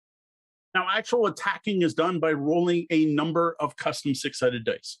 Now, actual attacking is done by rolling a number of custom 6-sided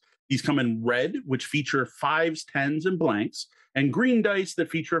dice. These come in red, which feature 5s, 10s, and blanks, and green dice that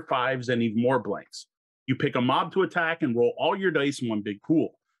feature 5s and even more blanks. You pick a mob to attack and roll all your dice in one big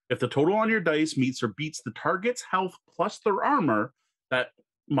pool. If the total on your dice meets or beats the target's health plus their armor, that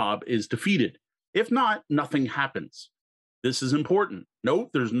mob is defeated. If not, nothing happens. This is important. Note,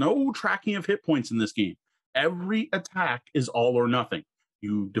 there's no tracking of hit points in this game. Every attack is all or nothing.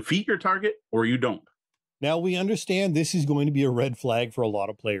 You defeat your target or you don't. Now, we understand this is going to be a red flag for a lot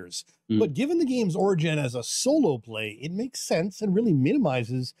of players, but given the game's origin as a solo play, it makes sense and really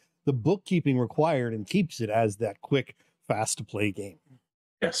minimizes the bookkeeping required and keeps it as that quick, fast-to-play game.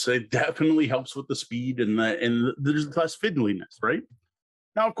 Yes, it definitely helps with the speed and there's less fiddliness, right?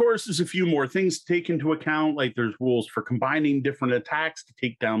 Now, of course, there's a few more things to take into account, like there's rules for combining different attacks to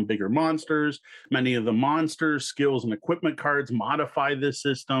take down bigger monsters. Many of the monsters, skills, and equipment cards modify this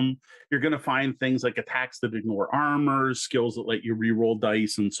system. You're going to find things like attacks that ignore armor, skills that let you reroll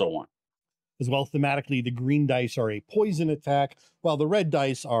dice, and so on. As well, thematically, the green dice are a poison attack, while the red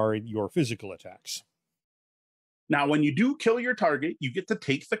dice are your physical attacks. Now, when you do kill your target, you get to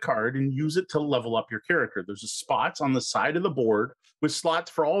take the card and use it to level up your character. There's spots on the side of the board with slots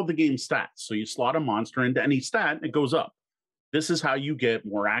for all the game stats. So you slot a monster into any stat and it goes up. This is how you get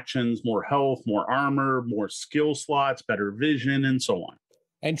more actions, more health, more armor, more skill slots, better vision, and so on.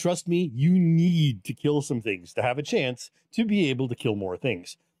 And trust me, you need to kill some things to have a chance to be able to kill more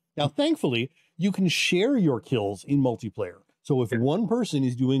things. Now, thankfully, you can share your kills in multiplayer. So if one person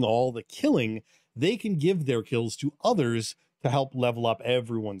is doing all the killing, they can give their kills to others to help level up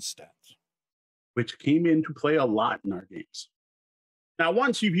everyone's stats. Which came into play a lot in our games. Now,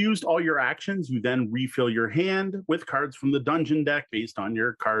 once you've used all your actions, you then refill your hand with cards from the dungeon deck based on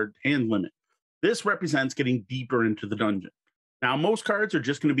your card hand limit. This represents getting deeper into the dungeon. Now, most cards are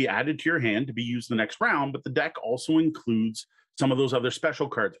just going to be added to your hand to be used the next round, but the deck also includes some of those other special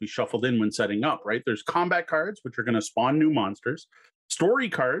cards we shuffled in when setting up, right? There's combat cards, which are going to spawn new monsters, story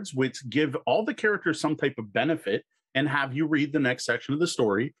cards, which give all the characters some type of benefit and have you read the next section of the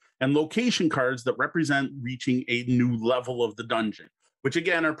story, and location cards that represent reaching a new level of the dungeon, which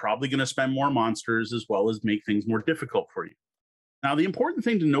again are probably going to spend more monsters as well as make things more difficult for you. Now, the important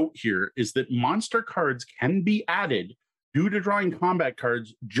thing to note here is that monster cards can be added due to drawing combat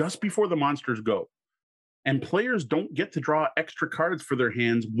cards just before the monsters go. And players don't get to draw extra cards for their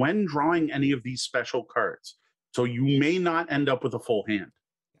hands when drawing any of these special cards. So you may not end up with a full hand.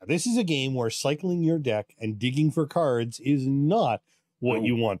 Now, this is a game where cycling your deck and digging for cards is not what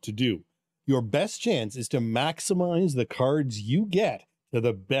you want to do. Your best chance is to maximize the cards you get to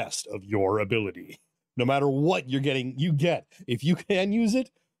the best of your ability. No matter what you're getting, you get. If you can use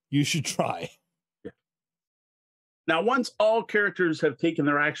it, you should try. Yeah. Now, once all characters have taken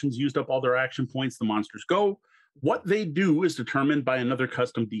their actions, used up all their action points, the monsters go. What they do is determined by another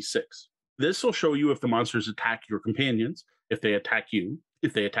custom D6. This will show you if the monsters attack your companions, if they attack you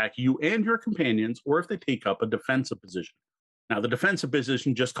and your companions, or if they take up a defensive position. Now, the defensive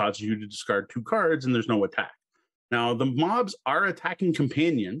position just causes you to discard 2 cards and there's no attack. Now, the mobs are attacking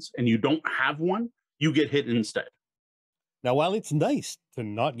companions and you don't have one, you get hit instead. Now, while it's nice to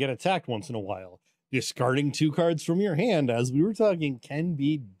not get attacked once in a while, discarding 2 cards from your hand, as we were talking, can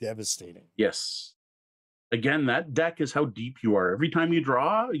be devastating. Yes. Again, that deck is how deep you are. Every time you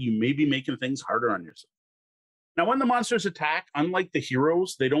draw, you may be making things harder on yourself. Now, when the monsters attack, unlike the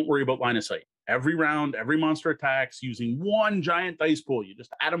heroes, they don't worry about line of sight. Every round, every monster attacks using one giant dice pool. You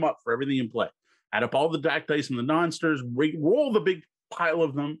just add them up for everything in play. Add up all the deck dice and the monsters, roll the big pile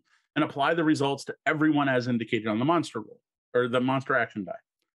of them, and apply the results to everyone as indicated on the monster roll, or the monster action die.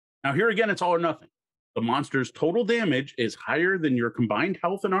 Now, here again, it's all or nothing. The monster's total damage is higher than your combined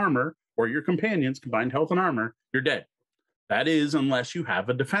health and armor, or your companion's combined health and armor, you're dead. That is, unless you have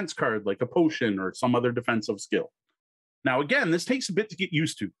a defense card like a potion or some other defensive skill. Now, again, this takes a bit to get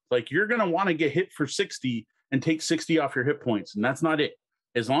used to. Like, you're going to want to get hit for 60 and take 60 off your hit points, and that's not it.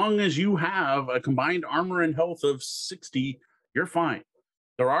 As long as you have a combined armor and health of 60, you're fine.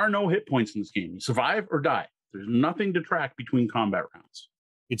 There are no hit points in this game. You survive or die. There's nothing to track between combat rounds.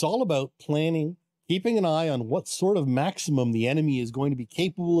 It's all about planning, keeping an eye on what sort of maximum the enemy is going to be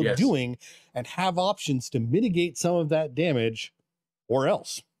capable of doing, and have options to mitigate some of that damage, or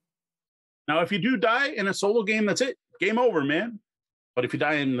else. Now, if you do die in a solo game, that's it. Game over, man. But if you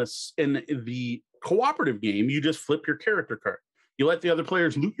die in the cooperative game, you just flip your character card. You let the other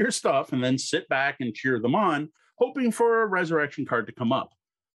players loot your stuff and then sit back and cheer them on, hoping for a resurrection card to come up.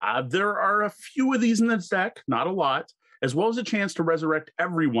 There are a few of these in this deck, not a lot, as well as a chance to resurrect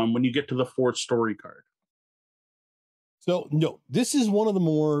everyone when you get to the 4th story card. So, no, this is one of the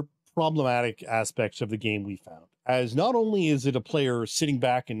more problematic aspects of the game we found, as not only is it a player sitting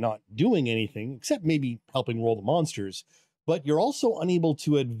back and not doing anything, except maybe helping roll the monsters, but you're also unable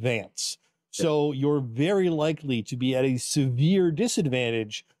to advance. So you're very likely to be at a severe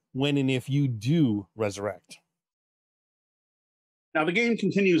disadvantage when and if you do resurrect. Now, the game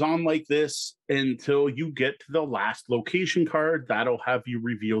continues on like this until you get to the last location card. That'll have you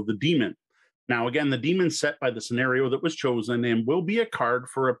reveal the demon. Now, again, the demon's set by the scenario that was chosen and will be a card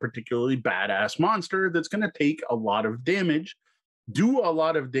for a particularly badass monster that's going to take a lot of damage, do a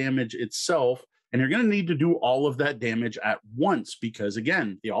lot of damage itself, and you're going to need to do all of that damage at once because,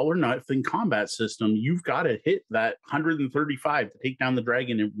 again, the all or nothing combat system, you've got to hit that 135 to take down the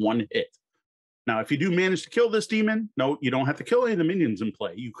dragon in one hit. Now, if you do manage to kill this demon, no, you don't have to kill any of the minions in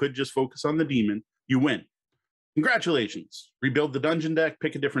play. You could just focus on the demon. You win. Congratulations. Rebuild the dungeon deck,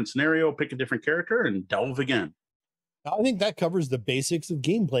 pick a different scenario, pick a different character, and delve again. I think that covers the basics of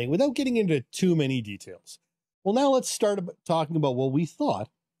gameplay without getting into too many details. Well, now let's start talking about what we thought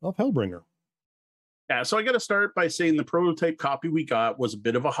of Hellbringer. Yeah, so I got to start by saying the prototype copy we got was a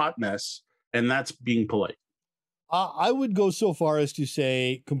bit of a hot mess, and that's being polite. I would go so far as to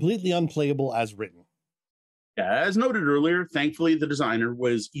say completely unplayable as written. Yeah, as noted earlier, thankfully the designer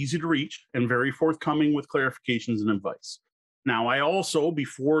was easy to reach and very forthcoming with clarifications and advice. Now, I also,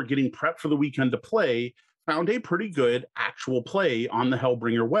 before getting prepped for the weekend to play, found a pretty good actual play on the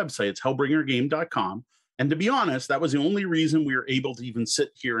Hellbringer website. It's hellbringergame.com. And to be honest, that was the only reason we were able to even sit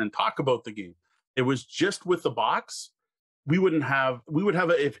here and talk about the game. It was just with the box. We would have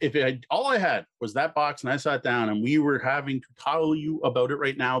all I had was that box and I sat down and we were having to tell you about it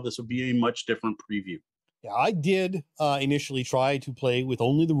right now. This would be a much different preview. Yeah, I did initially try to play with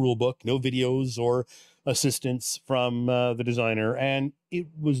only the rule book, no videos or assistance from the designer, and it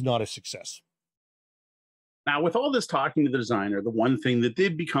was not a success. Now, with all this talking to the designer, the one thing that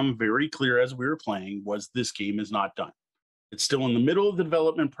did become very clear as we were playing was this game is not done. It's still in the middle of the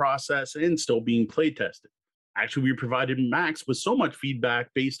development process and still being play tested. Actually, we provided Max with so much feedback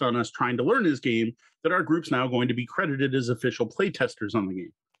based on us trying to learn his game that our group's now going to be credited as official playtesters on the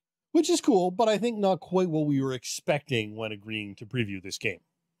game. Which is cool, but I think not quite what we were expecting when agreeing to preview this game.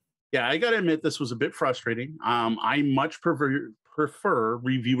 Yeah, I got to admit, this was a bit frustrating. I much prefer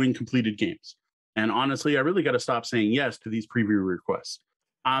reviewing completed games. And honestly, I really got to stop saying yes to these preview requests.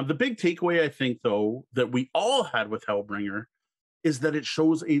 The big takeaway, I think, though, that we all had with Hellbringer is that it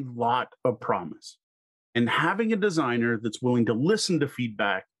shows a lot of promise. And having a designer that's willing to listen to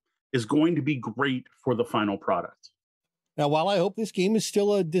feedback is going to be great for the final product. Now, while I hope this game is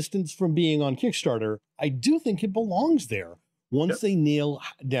still a distance from being on Kickstarter, I do think it belongs there once they nail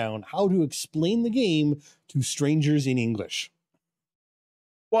down how to explain the game to strangers in English.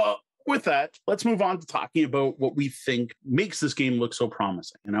 Well, with that, let's move on to talking about what we think makes this game look so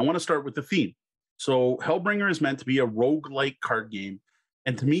promising. And I want to start with the theme. So Hellbringer is meant to be a roguelike card game.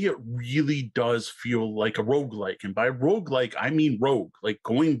 And to me, it really does feel like a roguelike. And by roguelike, I mean rogue, like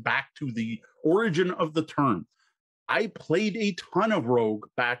going back to the origin of the term. I played a ton of Rogue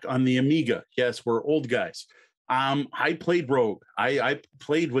back on the Amiga. Yes, we're old guys. I played Rogue. I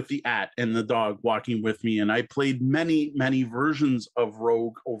played with the at and the dog walking with me, and I played many, many versions of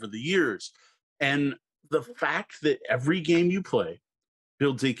Rogue over the years. And the fact that every game you play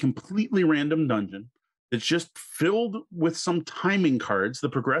builds a completely random dungeon that's just filled with some timing cards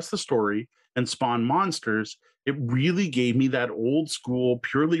that progress the story and spawn monsters, it really gave me that old school,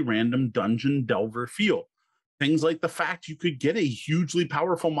 purely random dungeon delver feel. Things like the fact you could get a hugely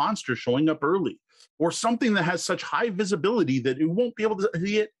powerful monster showing up early, or something that has such high visibility that it won't be able to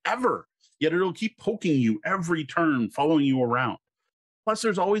see it ever, yet it'll keep poking you every turn, following you around. Plus,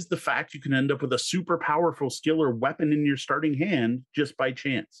 there's always the fact you can end up with a super powerful skill or weapon in your starting hand just by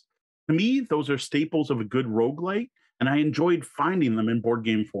chance. To me, those are staples of a good roguelike, and I enjoyed finding them in board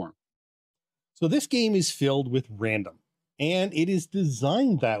game form. So this game is filled with random, and it is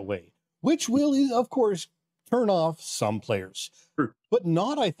designed that way, which will, of course, turn off some players, Sure. but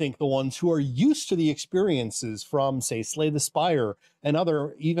not, I think, the ones who are used to the experiences from, say, Slay the Spire and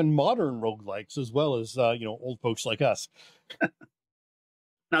other even modern roguelikes, as well as, old folks like us.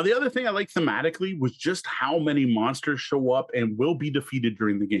 Now, the other thing I like thematically was just how many monsters show up and will be defeated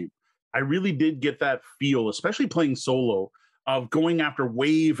during the game. I really did get that feel, especially playing solo, of going after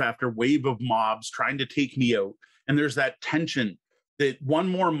wave of mobs trying to take me out. And there's that tension that one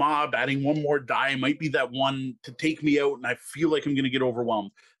more mob adding one more die might be that one to take me out, and I feel like I'm going to get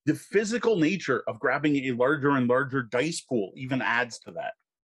overwhelmed. The physical nature of grabbing a larger and larger dice pool even adds to that.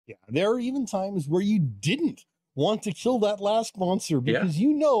 Yeah, there are even times where you didn't want to kill that last monster because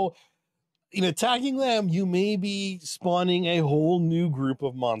in attacking them, you may be spawning a whole new group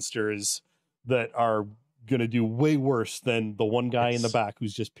of monsters that are going to do way worse than the one guy in the back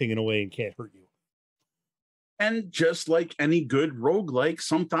who's just pinging away and can't hurt you. And just like any good roguelike,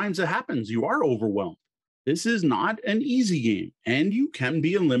 sometimes it happens. You are overwhelmed. This is not an easy game, and you can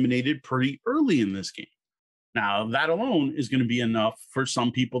be eliminated pretty early in this game. Now, that alone is going to be enough for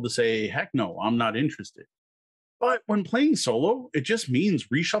some people to say, heck no, I'm not interested. But when playing solo, it just means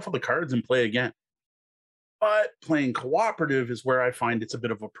reshuffle the cards and play again. But playing cooperative is where I find it's a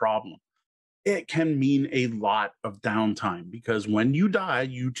bit of a problem. It can mean a lot of downtime because when you die,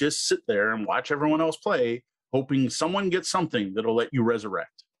 you just sit there and watch everyone else play, hoping someone gets something that'll let you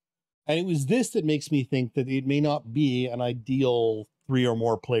resurrect. And it was this that makes me think that it may not be an ideal 3 or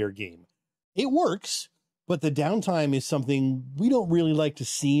more player game. It works, but the downtime is something we don't really like to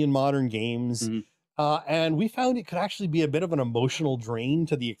see in modern games. Mm-hmm. And we found it could actually be a bit of an emotional drain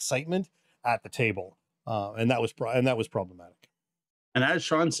to the excitement at the table. And that was problematic. And as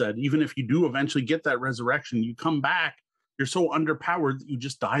Sean said, even if you do eventually get that resurrection, you come back, you're so underpowered that you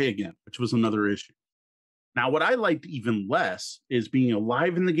just die again, which was another issue. Now, what I liked even less is being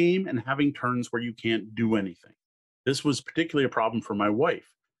alive in the game and having turns where you can't do anything. This was particularly a problem for my wife.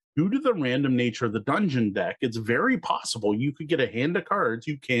 Due to the random nature of the dungeon deck, it's very possible you could get a hand of cards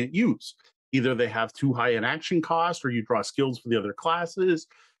you can't use. Either they have too high an action cost or you draw skills for the other classes.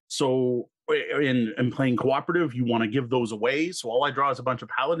 So in playing cooperative, you want to give those away. So all I draw is a bunch of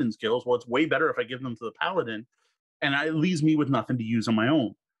paladin skills. Well, it's way better if I give them to the paladin, and it leaves me with nothing to use on my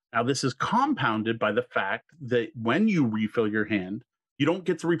own. Now, this is compounded by the fact that when you refill your hand, you don't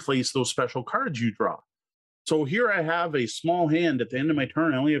get to replace those special cards you draw. So here I have a small hand at the end of my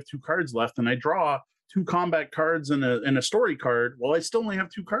turn. I only have 2 cards left, and I draw 2 combat cards and a story card. Well, I still only have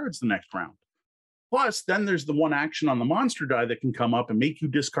 2 cards the next round. Plus, then there's the one action on the monster die that can come up and make you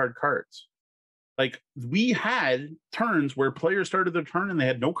discard cards. Like, we had turns where players started their turn and they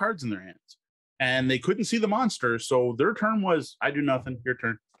had no cards in their hands. And they couldn't see the monster, so their turn was, I do nothing, your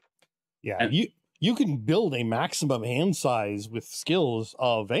turn. Yeah, and you can build a maximum hand size with skills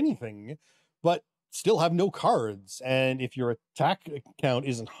of anything, but still have no cards. And if your attack count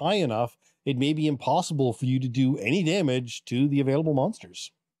isn't high enough, it may be impossible for you to do any damage to the available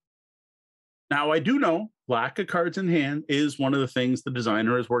monsters. Now, I do know lack of cards in hand is one of the things the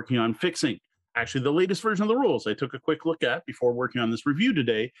designer is working on fixing. Actually, the latest version of the rules I took a quick look at before working on this review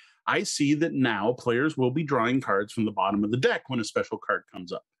today, I see that now players will be drawing cards from the bottom of the deck when a special card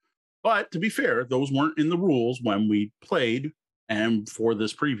comes up. But to be fair, those weren't in the rules when we played and for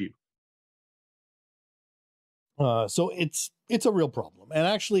this preview. So it's a real problem. And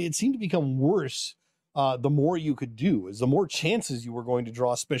actually, it seemed to become worse the more you could do, is the more chances you were going to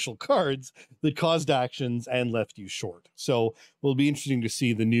draw special cards that caused actions and left you short. So it'll be interesting to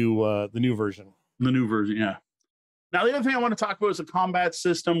see the new version. The new version, yeah. Now, the other thing I want to talk about is the combat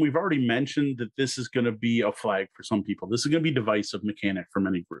system. We've already mentioned that this is going to be a flag for some people. This is going to be a divisive mechanic for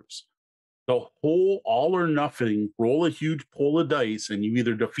many groups. The whole all or nothing, roll a huge pool of dice, and you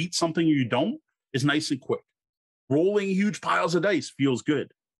either defeat something or you don't, is nice and quick. Rolling huge piles of dice feels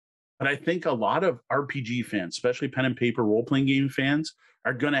good. But I think a lot of RPG fans, especially pen and paper role-playing game fans,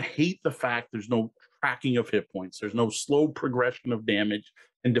 are going to hate the fact there's no tracking of hit points. There's no slow progression of damage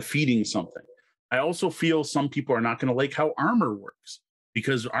and defeating something. I also feel some people are not going to like how armor works,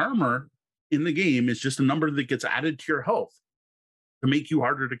 because armor in the game is just a number that gets added to your health to make you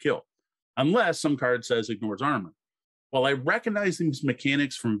harder to kill, unless some card says ignores armor. While I recognize these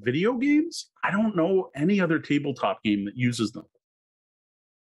mechanics from video games, I don't know any other tabletop game that uses them.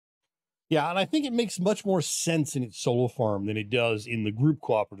 Yeah, and I think it makes much more sense in its solo form than it does in the group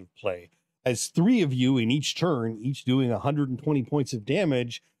cooperative play. As 3 of you in each turn, each doing 120 points of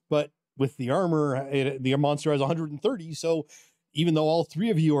damage, but with the armor, the monster has 130, so even though all 3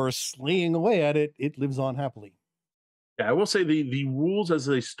 of you are slaying away at it, it lives on happily. Yeah, I will say the rules as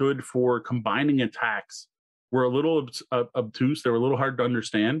they stood for combining attacks were a little obtuse. They were a little hard to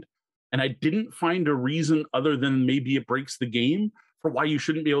understand. And I didn't find a reason other than maybe it breaks the game for why you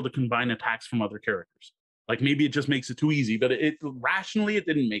shouldn't be able to combine attacks from other characters. Like maybe it just makes it too easy, but it rationally, it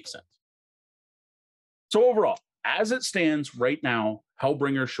didn't make sense. So overall, as it stands right now,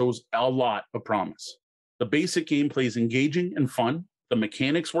 Hellbringer shows a lot of promise. The basic gameplay is engaging and fun. The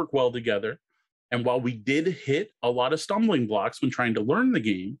mechanics work well together. And while we did hit a lot of stumbling blocks when trying to learn the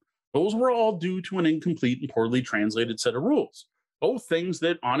game, those were all due to an incomplete and poorly translated set of rules. Both things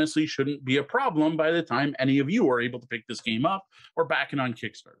that honestly shouldn't be a problem by the time any of you are able to pick this game up or back it on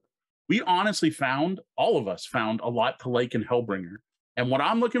Kickstarter. We honestly all of us found a lot to like in Hellbringer. And what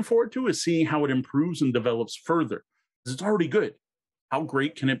I'm looking forward to is seeing how it improves and develops further, because it's already good. How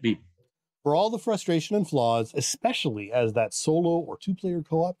great can it be? For all the frustration and flaws, especially as that solo or 2-player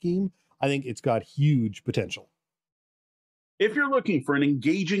co-op game, I think it's got huge potential. If you're looking for an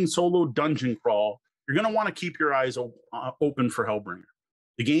engaging solo dungeon crawl, you're going to want to keep your eyes open for Hellbringer.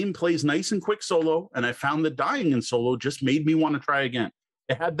 The game plays nice and quick solo, and I found that dying in solo just made me want to try again.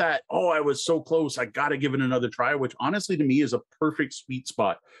 It had that, oh, I was so close, I got to give it another try, which honestly to me is a perfect sweet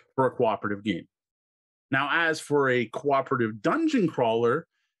spot for a cooperative game. Now, as for a cooperative dungeon crawler,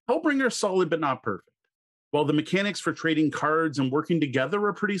 Hellbringer is solid but not perfect. While the mechanics for trading cards and working together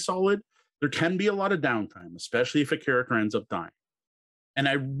are pretty solid, there can be a lot of downtime, especially if a character ends up dying. And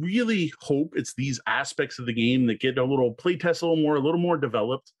I really hope it's these aspects of the game that get a little playtest, a little more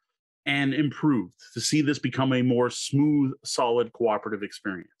developed and improved to see this become a more smooth, solid cooperative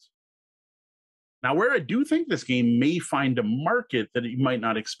experience. Now, where I do think this game may find a market that you might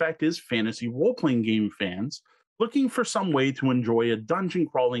not expect is fantasy role-playing game fans looking for some way to enjoy a dungeon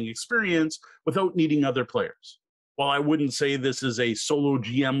crawling experience without needing other players. While I wouldn't say this is a solo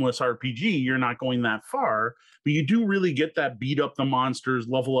GM-less RPG, you're not going that far, but you do really get that beat up the monsters,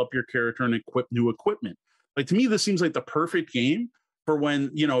 level up your character, and equip new equipment. Like, to me, this seems like the perfect game for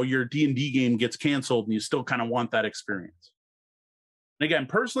when, you know, your D&D game gets canceled and you still kind of want that experience. And again,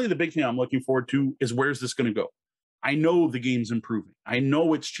 personally, the big thing I'm looking forward to is where's this going to go? I know the game's improving. I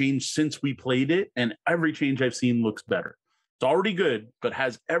know it's changed since we played it, and every change I've seen looks better. It's already good, but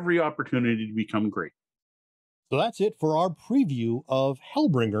has every opportunity to become great. So that's it for our preview of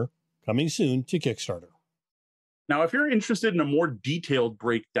Hellbringer, coming soon to Kickstarter. Now, if you're interested in a more detailed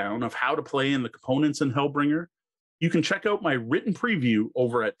breakdown of how to play and the components in Hellbringer, you can check out my written preview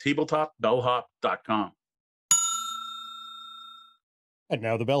over at tabletopbellhop.com. And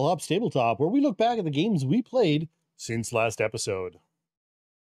now the Bellhop's Tabletop, where we look back at the games we played since last episode.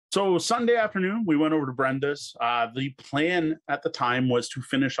 So Sunday afternoon, we went over to Brenda's. The plan at the time was to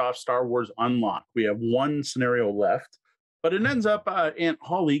finish off Star Wars Unlocked. We have one scenario left, but it ends up Aunt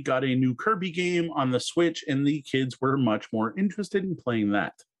Holly got a new Kirby game on the Switch, and the kids were much more interested in playing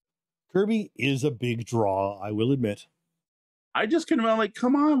that. Kirby is a big draw, I will admit. I just kind of like,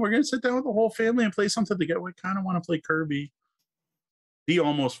 come on, we're going to sit down with the whole family and play something together. We kind of want to play Kirby. He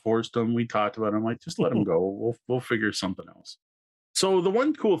almost forced them. We talked about it. I'm like, just let him go. We'll figure something else. So the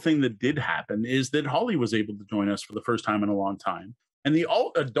one cool thing that did happen is that Holly was able to join us for the first time in a long time. And the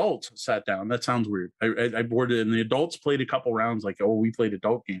adults sat down. That sounds weird. I boarded it, and the adults played a couple rounds like, oh, we played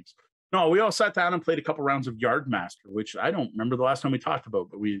adult games. No, we all sat down and played a couple rounds of Yardmaster, which I don't remember the last time we talked about,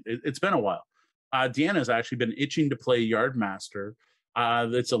 but it's been a while. Deanna's actually been itching to play Yardmaster.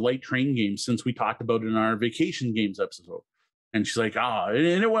 It's a light train game since we talked about it in our vacation games episode. And she's like, and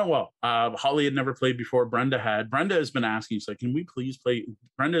it went well. Holly had never played before. Brenda had. Brenda has been asking, she's like, can we please play?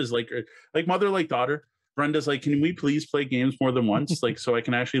 Brenda is like mother, like daughter. Brenda's like, can we please play games more than once? Like, so I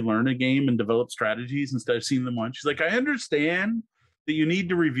can actually learn a game and develop strategies instead of seeing them once. She's like, I understand that you need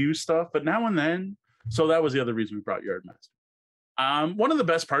to review stuff, but now and then. So that was the other reason we brought Yardmaster. One of the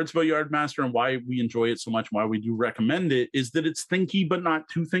best parts about Yardmaster and why we enjoy it so much, why we do recommend it, is that it's thinky, but not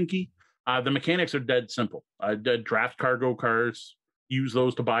too thinky. The mechanics are dead simple. Draft cargo cars, use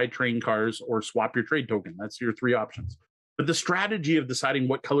those to buy train cars, or swap your trade token. That's your 3 options. But the strategy of deciding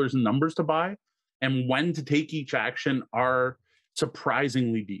what colors and numbers to buy and when to take each action are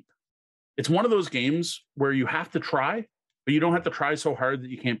surprisingly deep. It's one of those games where you have to try, but you don't have to try so hard that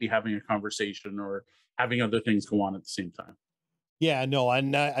you can't be having a conversation or having other things go on at the same time. Yeah, no,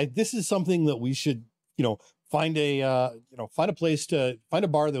 and this is something that we should, find a place to find a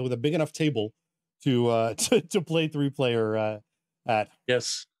bar that with a big enough table to to play 3-player at.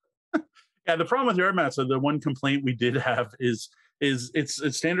 Yes. Yeah, the problem with Yard Master, the one complaint we did have is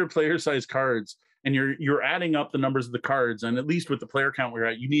it's standard player size cards, and you're adding up the numbers of the cards, and at least with the player count we're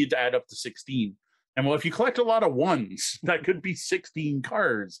at, you need to add up to 16. And well, if you collect a lot of ones, that could be 16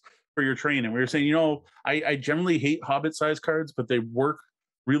 cards for your train. And we were saying, I generally hate Hobbit size cards, but they work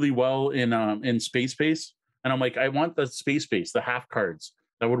really well in space base. And I'm like, I want the space base, the half cards.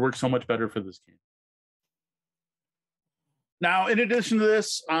 That would work so much better for this game. Now, in addition to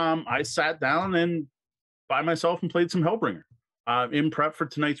this, I sat down and by myself and played some Hellbringer in prep for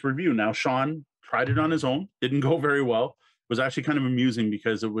tonight's review. Now, Sean tried it on his own. Didn't go very well. It was actually kind of amusing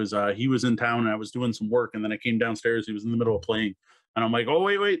because it was he was in town and I was doing some work, and then I came downstairs. He was in the middle of playing. And I'm like, oh,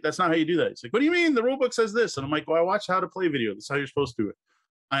 wait, that's not how you do that. He's like, what do you mean? The rule book says this. And I'm like, well, I watched how to play video. That's how you're supposed to do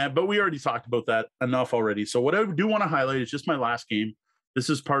it. But we already talked about that enough already. So what I do want to highlight is just my last game. This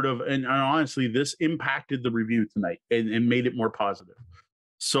is part of, and honestly, this impacted the review tonight and made it more positive.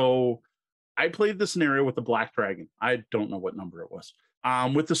 So I played the scenario with the Black Dragon. I don't know what number it was,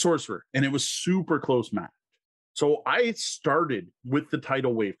 with the Sorcerer, and it was super close match. So I started with the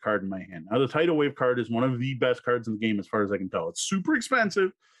Tidal Wave card in my hand. Now, the Tidal Wave card is one of the best cards in the game as far as I can tell. It's super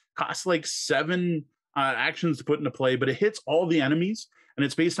expensive, costs like 7 actions to put into play, but it hits all the enemies, and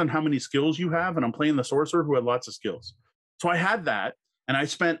it's based on how many skills you have, and I'm playing the Sorcerer who had lots of skills. So I had that, and I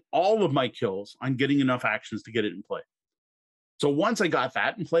spent all of my kills on getting enough actions to get it in play. So once I got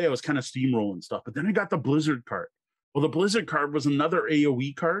that in play, I was kind of steamrolling stuff, but then I got the Blizzard card. Well, the Blizzard card was another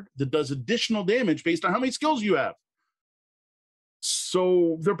AoE card that does additional damage based on how many skills you have.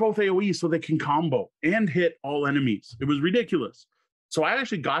 So they're both AoE, so they can combo and hit all enemies. It was ridiculous. So I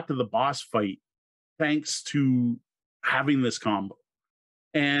actually got to the boss fight thanks to having this combo.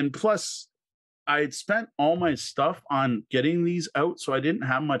 And plus, I had spent all my stuff on getting these out, so I didn't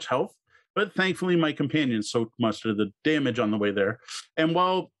have much health. But thankfully, my companions soaked much of the damage on the way there. And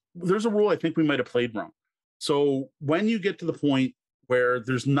while there's a rule I think we might have played wrong. So when you get to the point where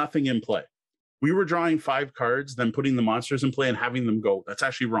there's nothing in play, we were drawing 5 cards, then putting the monsters in play and having them go. That's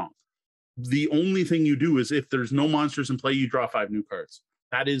actually wrong. The only thing you do is if there's no monsters in play, you draw 5 new cards.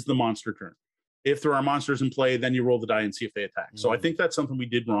 That is the monster turn. If there are monsters in play, then you roll the die and see if they attack. So I think that's something we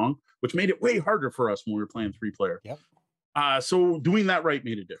did wrong, which made it way harder for us when we were playing 3-player. Yep. So doing that right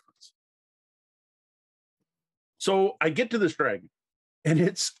made a difference. So I get to this dragon, and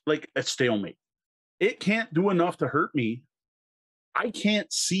it's like a stalemate. It can't do enough to hurt me. I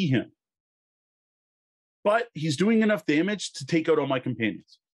can't see him. But he's doing enough damage to take out all my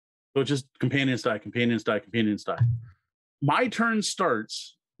companions. So just companions die, companions die, companions die. My turn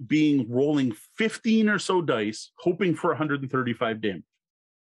starts rolling 15 or so dice, hoping for 135 damage,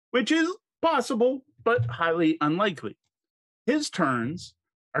 which is possible, but highly unlikely. His turns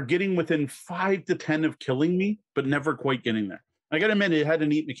are getting within 5 to 10 of killing me, but never quite getting there. I gotta admit, it had a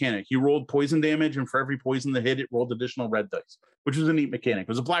neat mechanic. He rolled poison damage, and for every poison that hit, it rolled additional red dice, which was a neat mechanic. It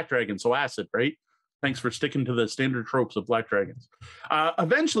was a Black Dragon, so acid, right? Thanks for sticking to the standard tropes of Black Dragons.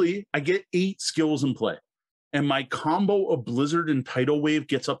 Eventually, I get 8 skills in play, and my combo of Blizzard and Tidal Wave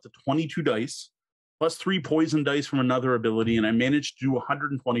gets up to 22 dice, plus 3 poison dice from another ability, and I managed to do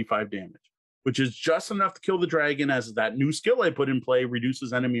 125 damage, which is just enough to kill the dragon, as that new skill I put in play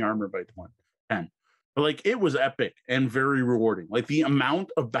reduces enemy armor by 10. But like, it was epic and very rewarding. Like the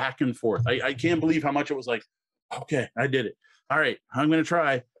amount of back and forth. I can't believe how much it was like, okay, I did it. All right, I'm going to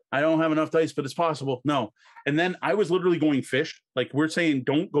try. I don't have enough dice, but it's possible. No. And then I was literally going fish. Like, we're saying,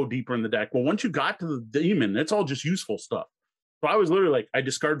 don't go deeper in the deck. Well, once you got to the demon, it's all just useful stuff. So I was literally like, I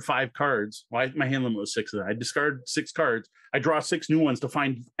discard 5 cards. Well, my hand limit was 6 of them. I discard 6 cards. I draw 6 new ones to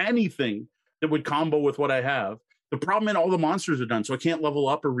find anything that would combo with what I have. The problem is all the monsters are done, so I can't level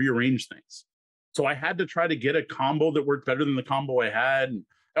up or rearrange things. So I had to try to get a combo that worked better than the combo I had. And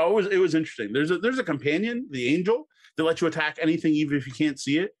it was interesting. There's a companion, the angel, that lets you attack anything even if you can't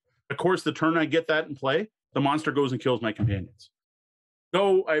see it. Of course, the turn I get that in play, the monster goes and kills my companions.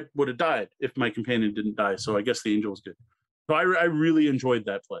 Though I would have died if my companion didn't die. So I guess the angel was good. So I really enjoyed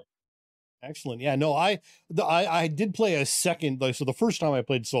that play. Excellent. Yeah, no, I did play a second. So the first time I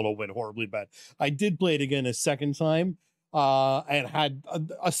played solo went horribly bad. I did play it again a second time. And had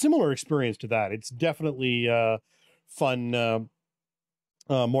a similar experience to that. It's definitely fun,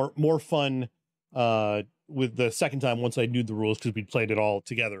 more fun with the second time once I knew the rules, because we played it all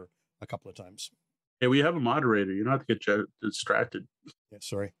together a couple of times. Hey, we have a moderator. You don't have to get distracted. Yeah,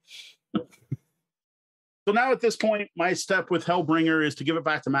 sorry. So now at this point, my step with Hellbringer is to give it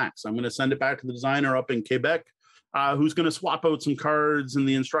back to Max. I'm going to send it back to the designer up in Quebec, who's going to swap out some cards and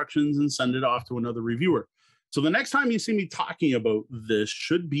the instructions and send it off to another reviewer. So the next time you see me talking about this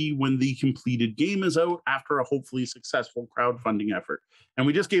should be when the completed game is out after a hopefully successful crowdfunding effort. And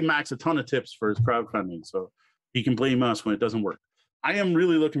we just gave Max a ton of tips for his crowdfunding, so he can blame us when it doesn't work. I am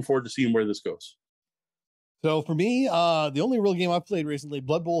really looking forward to seeing where this goes. So for me, the only real game I've played recently,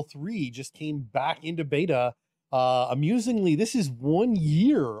 Blood Bowl 3, just came back into beta. Amusingly, this is 1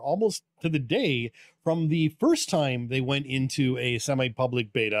 year, almost to the day, from the first time they went into a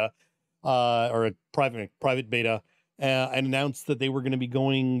semi-public beta, or a private beta, and announced that they were going to be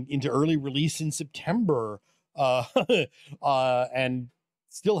going into early release in September, and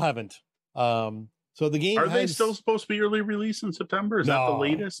still haven't. So the game they still supposed to be early release in September? Is that the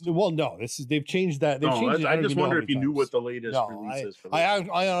latest? Well, no. They've changed that. I just wonder if you knew what the latest release is. I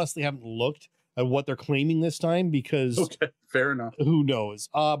honestly haven't looked at what they're claiming this time because fair enough. Who knows?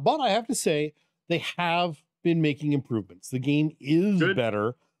 But I have to say they have been making improvements. The game is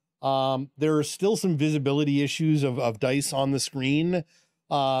better. There are still some visibility issues of dice on the screen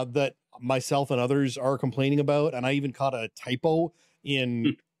that myself and others are complaining about, and I even caught a typo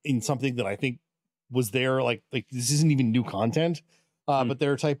in something that I think was there, like this isn't even new content, but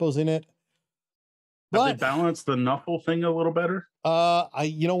there are typos in it. Have they balanced the Nuffle thing a little better?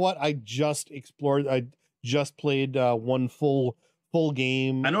 You know what? I just played one full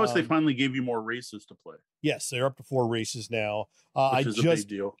game. I noticed they finally gave you more races to play. Yes, they're up to 4 races now. Which is a big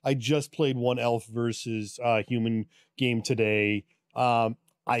deal. I just played one elf versus human game today.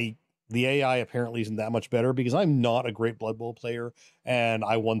 The AI apparently isn't that much better because I'm not a great Blood Bowl player, and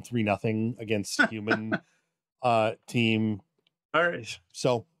I won 3-0 against a human team. All right.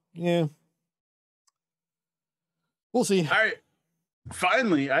 So, yeah. We'll see. All right.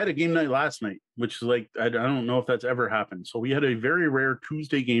 Finally, I had a game night last night, which is like, I don't know if that's ever happened. So we had a very rare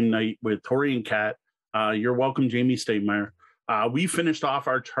Tuesday game night with Tori and Kat. You're welcome, Jamie Stademeyer. We finished off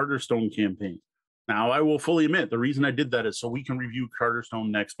our Charterstone campaign. Now, I will fully admit the reason I did that is so we can review Charterstone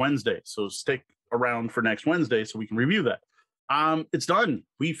next Wednesday. So stick around for next Wednesday so we can review that. It's done.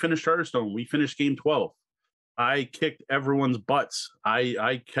 We finished Charterstone. We finished game 12. I kicked everyone's butts.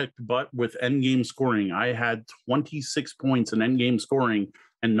 I kicked butt with endgame scoring. I had 26 points in endgame scoring,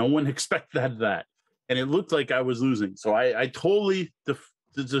 and no one expected that. And it looked like I was losing. So I totally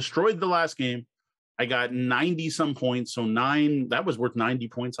destroyed the last game. I got 90 some points. So that was worth 90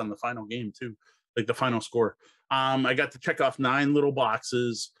 points on the final game too. Like the final score. I got to check off 9 little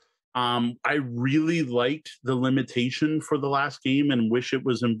boxes. I really liked the limitation for the last game and wish it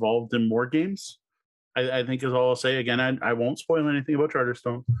was involved in more games. I think is all I'll say. Again, I won't spoil anything about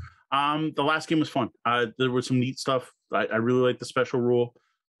Charterstone. The last game was fun. There was some neat stuff. I really liked the special rule.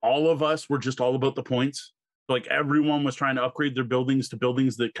 All of us were just all about the points. Like everyone was trying to upgrade their buildings to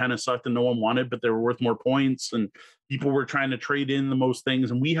buildings that kind of sucked and no one wanted, but they were worth more points. And people were trying to trade in the most things.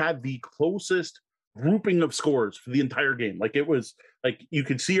 And we had the closest grouping of scores for the entire game. Like it was like you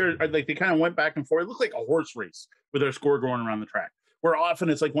could see like they kind of went back and forth. It looked like a horse race with our score going around the track. Where often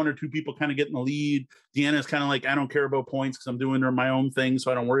it's like 1 or 2 people kind of getting the lead. Deanna's kind of like, I don't care about points because I'm doing my own thing,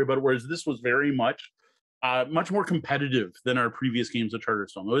 so I don't worry about it. Whereas this was very much more competitive than our previous games of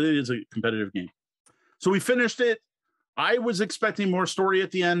Charterstone. It is a competitive game. So we finished it. I was expecting more story at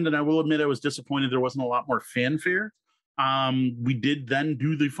the end, and I will admit I was disappointed there wasn't a lot more fanfare. We did then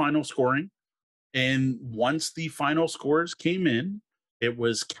do the final scoring. And once the final scores came in, it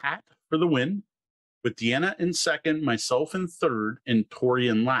was Kat for the win, with Deanna in second, myself in third, and Tori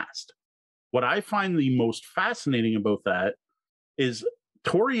in last. What I find the most fascinating about that is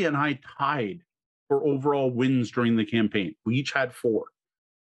Tori and I tied for overall wins during the campaign. We each had 4.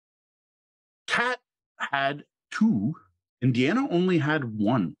 Kat had 2, and Deanna only had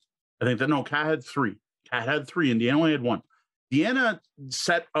 1. Kat had 3. Kat had 3, and Deanna only had 1. Deanna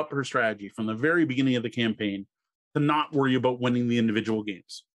set up her strategy from the very beginning of the campaign to not worry about winning the individual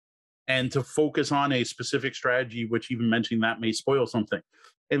games and to focus on a specific strategy, which even mentioning that may spoil something,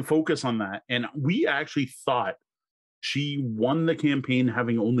 and focus on that. And we actually thought she won the campaign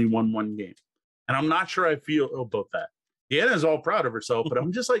having only won 1 game. And I'm not sure I feel about that. Deanna's all proud of herself, but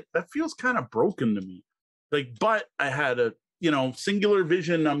I'm just like, that feels kind of broken to me. Like, but I had a, singular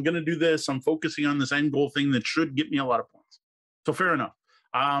vision. I'm going to do this. I'm focusing on this end goal thing that should get me a lot of points. So fair enough.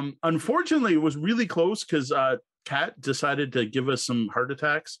 Unfortunately, it was really close because Kat decided to give us some heart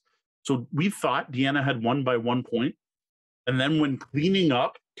attacks. So we thought Deanna had won by 1 point. And then when cleaning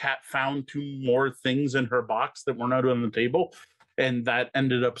up, Kat found 2 more things in her box that were not on the table. And that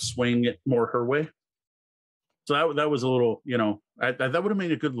ended up swaying it more her way. So that was a little, you know, that would have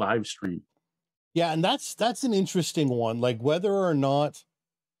made a good live stream. Yeah, and that's an interesting one. Like whether or not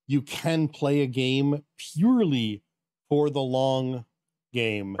you can play a game purely for the long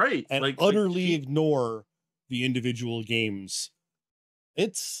game, right? And like, utterly ignore the individual games.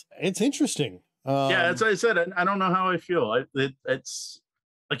 It's interesting. Yeah, as I said, I don't know how I feel. It's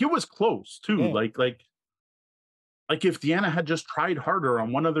like, it was close too. Yeah. Like if Deanna had just tried harder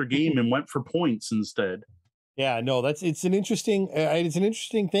on one other game and went for points instead. Yeah, no, it's an interesting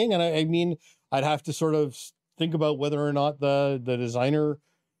thing, and I mean, I'd have to sort of think about whether or not the designer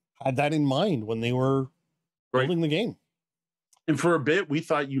had that in mind when they were building the game. And for a bit, we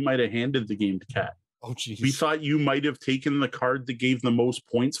thought you might have handed the game to Kat. Oh, geez. We thought you might have taken the card that gave the most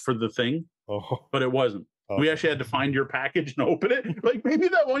points for the thing, but it wasn't. We actually had to find your package and open it. Like maybe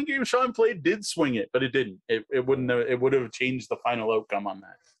that one game Sean played did swing it, but it didn't. It wouldn't have, it would have changed the final outcome on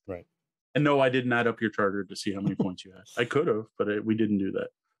that. Right. And no, I didn't add up your charter to see how many points you had. I could have, but we didn't do that.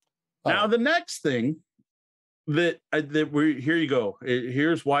 Now, the next thing that we here you go.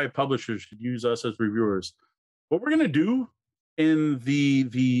 Here's why publishers should use us as reviewers. What we're going to do in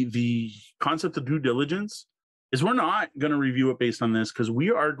the concept of due diligence is we're not going to review it based on this, because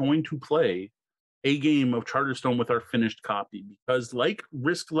we are going to play a game of Charterstone with our finished copy, because like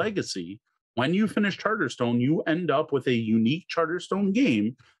Risk Legacy, when you finish Charterstone, you end up with a unique Charterstone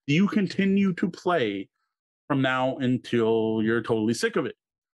game that you continue to play from now until you're totally sick of it.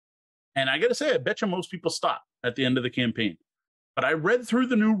 And I got to say, I bet you most people stop at the end of the campaign. But I read through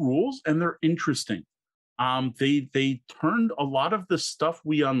the new rules and they're interesting. They turned a lot of the stuff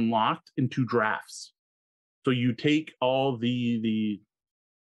we unlocked into drafts. So you take all the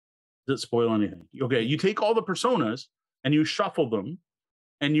does it spoil anything? Okay, you take all the personas and you shuffle them,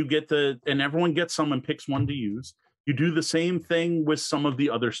 and you get and everyone gets some and picks one to use. You do the same thing with some of the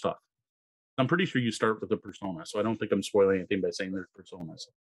other stuff. I'm pretty sure you start with a persona, so I don't think I'm spoiling anything by saying there's personas.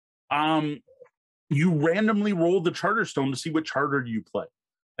 You randomly roll the Charterstone to see what charter you play.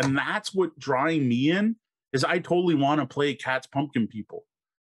 And that's what drawing me in is I totally want to play Cat's Pumpkin People,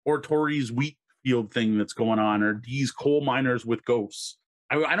 or Tori's Wheat Field thing that's going on, or D's Coal Miners with Ghosts.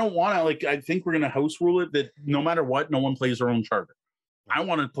 I don't want to, like, I think we're going to house rule it that no matter what, no one plays their own charter. I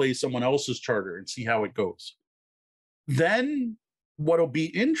want to play someone else's charter and see how it goes. Then what'll be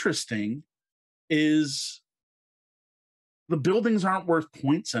interesting is the buildings aren't worth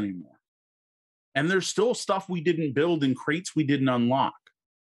points anymore. And there's still stuff we didn't build and crates we didn't unlock.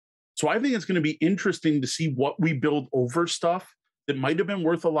 So I think it's going to be interesting to see what we build over stuff that might have been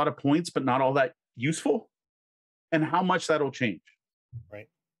worth a lot of points, but not all that useful, and how much that'll change. Right.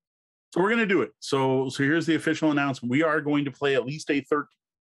 So we're going to do it. So here's the official announcement. We are going to play at least a 13th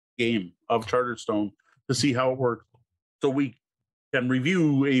game of Charterstone to see how it works, so we can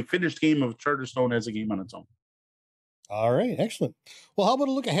review a finished game of Charterstone as a game on its own. All right, excellent. Well, how about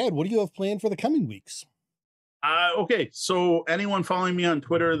a look ahead? What do you have planned for the coming weeks? Okay, so anyone following me on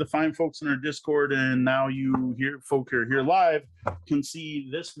Twitter, the fine folks in our Discord, and now you folk are here live, can see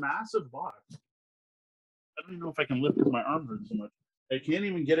this massive box. I don't even know if I can lift my arm very so much. I can't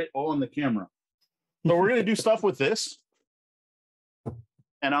even get it all on the camera. So we're going to do stuff with this.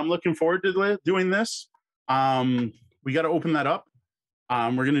 And I'm looking forward to doing this. We got to open that up.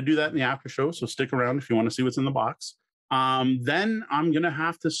 We're going to do that in the after show, so stick around if you want to see what's in the box. Then I'm going to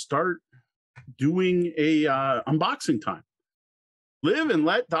have to start doing a unboxing time. Live and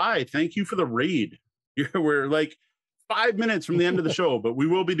let die. Thank you for the raid. We're like 5 minutes from the end of the show, but we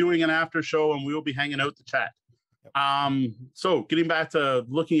will be doing an after show and we will be hanging out to chat. So getting back to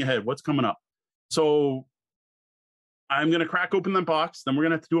looking ahead, what's coming up? So I'm going to crack open that box. Then we're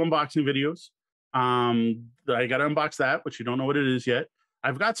going to have to do unboxing videos. I got to unbox that, which you don't know what it is yet.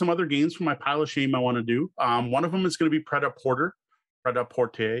 I've got some other games from my pile of shame I want to do. One of them is going to be Pret-a-Porter,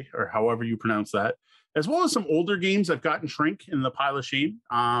 or however you pronounce that, as well as some older games I've gotten shrink in the pile of shame.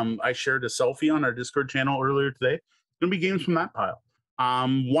 I shared a selfie on our Discord channel earlier today. It's going to be games from that pile.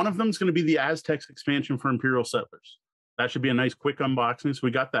 One of them is going to be the Aztecs expansion for Imperial Settlers. That should be a nice quick unboxing. So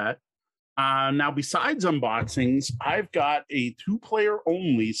we got that. Now, besides unboxings, I've got a 2-player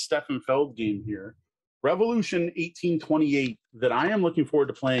only Stefan Feld game here, Revolution 1828, that I am looking forward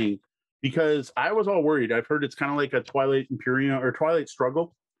to playing, because I was all worried. I've heard it's kind of like a Twilight Imperium or Twilight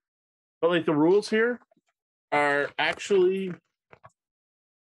Struggle, but like the rules here are actually,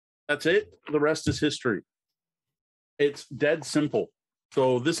 that's it. The rest is history. It's dead simple.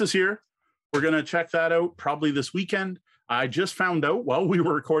 So this is here. We're going to check that out probably this weekend. I just found out while we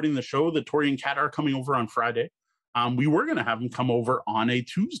were recording the show that Tori and Kat are coming over on Friday. We were going to have them come over on a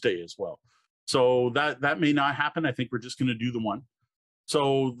Tuesday as well. So that may not happen. I think we're just going to do the one.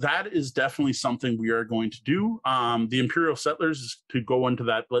 So that is definitely something we are going to do. The Imperial Settlers is to go into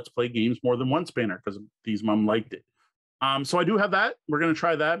that Let's Play Games More Than Once banner because These Mom liked it. So I do have that. We're going to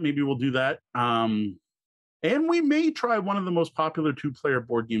try that. Maybe we'll do that. And we may try one of the most popular 2-player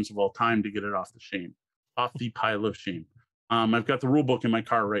board games of all time to get it off the pile of shame. I've got the rule book in my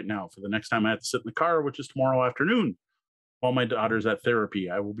car right now for the next time I have to sit in the car, which is tomorrow afternoon while my daughter's at therapy.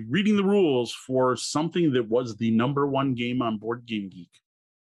 I will be reading the rules for something that was the #1 game on Board Game Geek.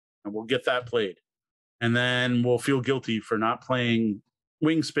 And we'll get that played. And then we'll feel guilty for not playing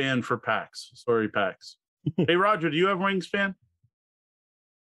Wingspan for PAX. Sorry, PAX. Hey, Roger, do you have Wingspan?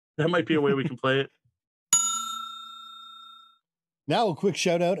 That might be a way we can play it. Now, a quick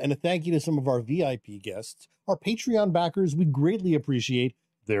shout out and a thank you to some of our VIP guests, our Patreon backers. We greatly appreciate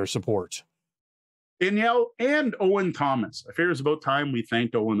their support. Danielle and Owen Thomas. I figure it's about time we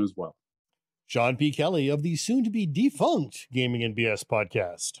thanked Owen as well. Sean P. Kelly of the soon-to-be defunct Gaming and BS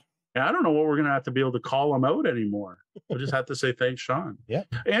podcast. Yeah, I don't know what we're going to have to be able to call him out anymore. We'll just have to say thanks, Sean. Yeah.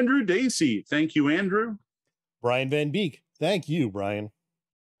 Andrew Dacey. Thank you, Andrew. Brian Van Beek. Thank you, Brian.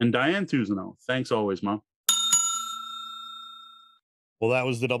 And Diane Tuzano. Thanks always, Mom. Well, that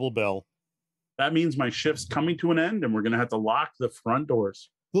was the double bell. That means my shift's coming to an end and we're going to have to lock the front doors.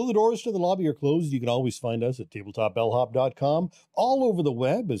 Though the doors to the lobby are closed, you can always find us at tabletopbellhop.com, all over the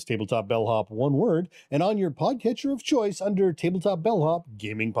web as Tabletop Bellhop, one word, and on your podcatcher of choice under Tabletop Bellhop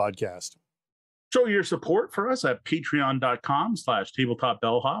Gaming Podcast. Show your support for us at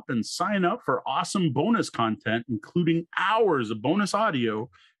patreon.com/tabletopbellhop and sign up for awesome bonus content, including hours of bonus audio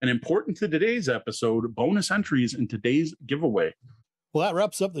and, important to today's episode, bonus entries in today's giveaway. Well, that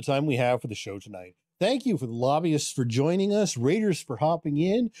wraps up the time we have for the show tonight. Thank you for the lobbyists for joining us, Raiders for hopping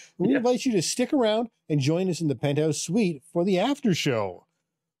in. And we invite you to stick around and join us in the penthouse suite for the after show.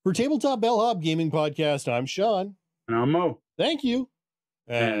 For Tabletop Bellhop Gaming Podcast, I'm Sean. And I'm Mo. Thank you.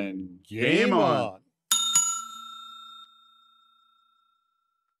 And game on.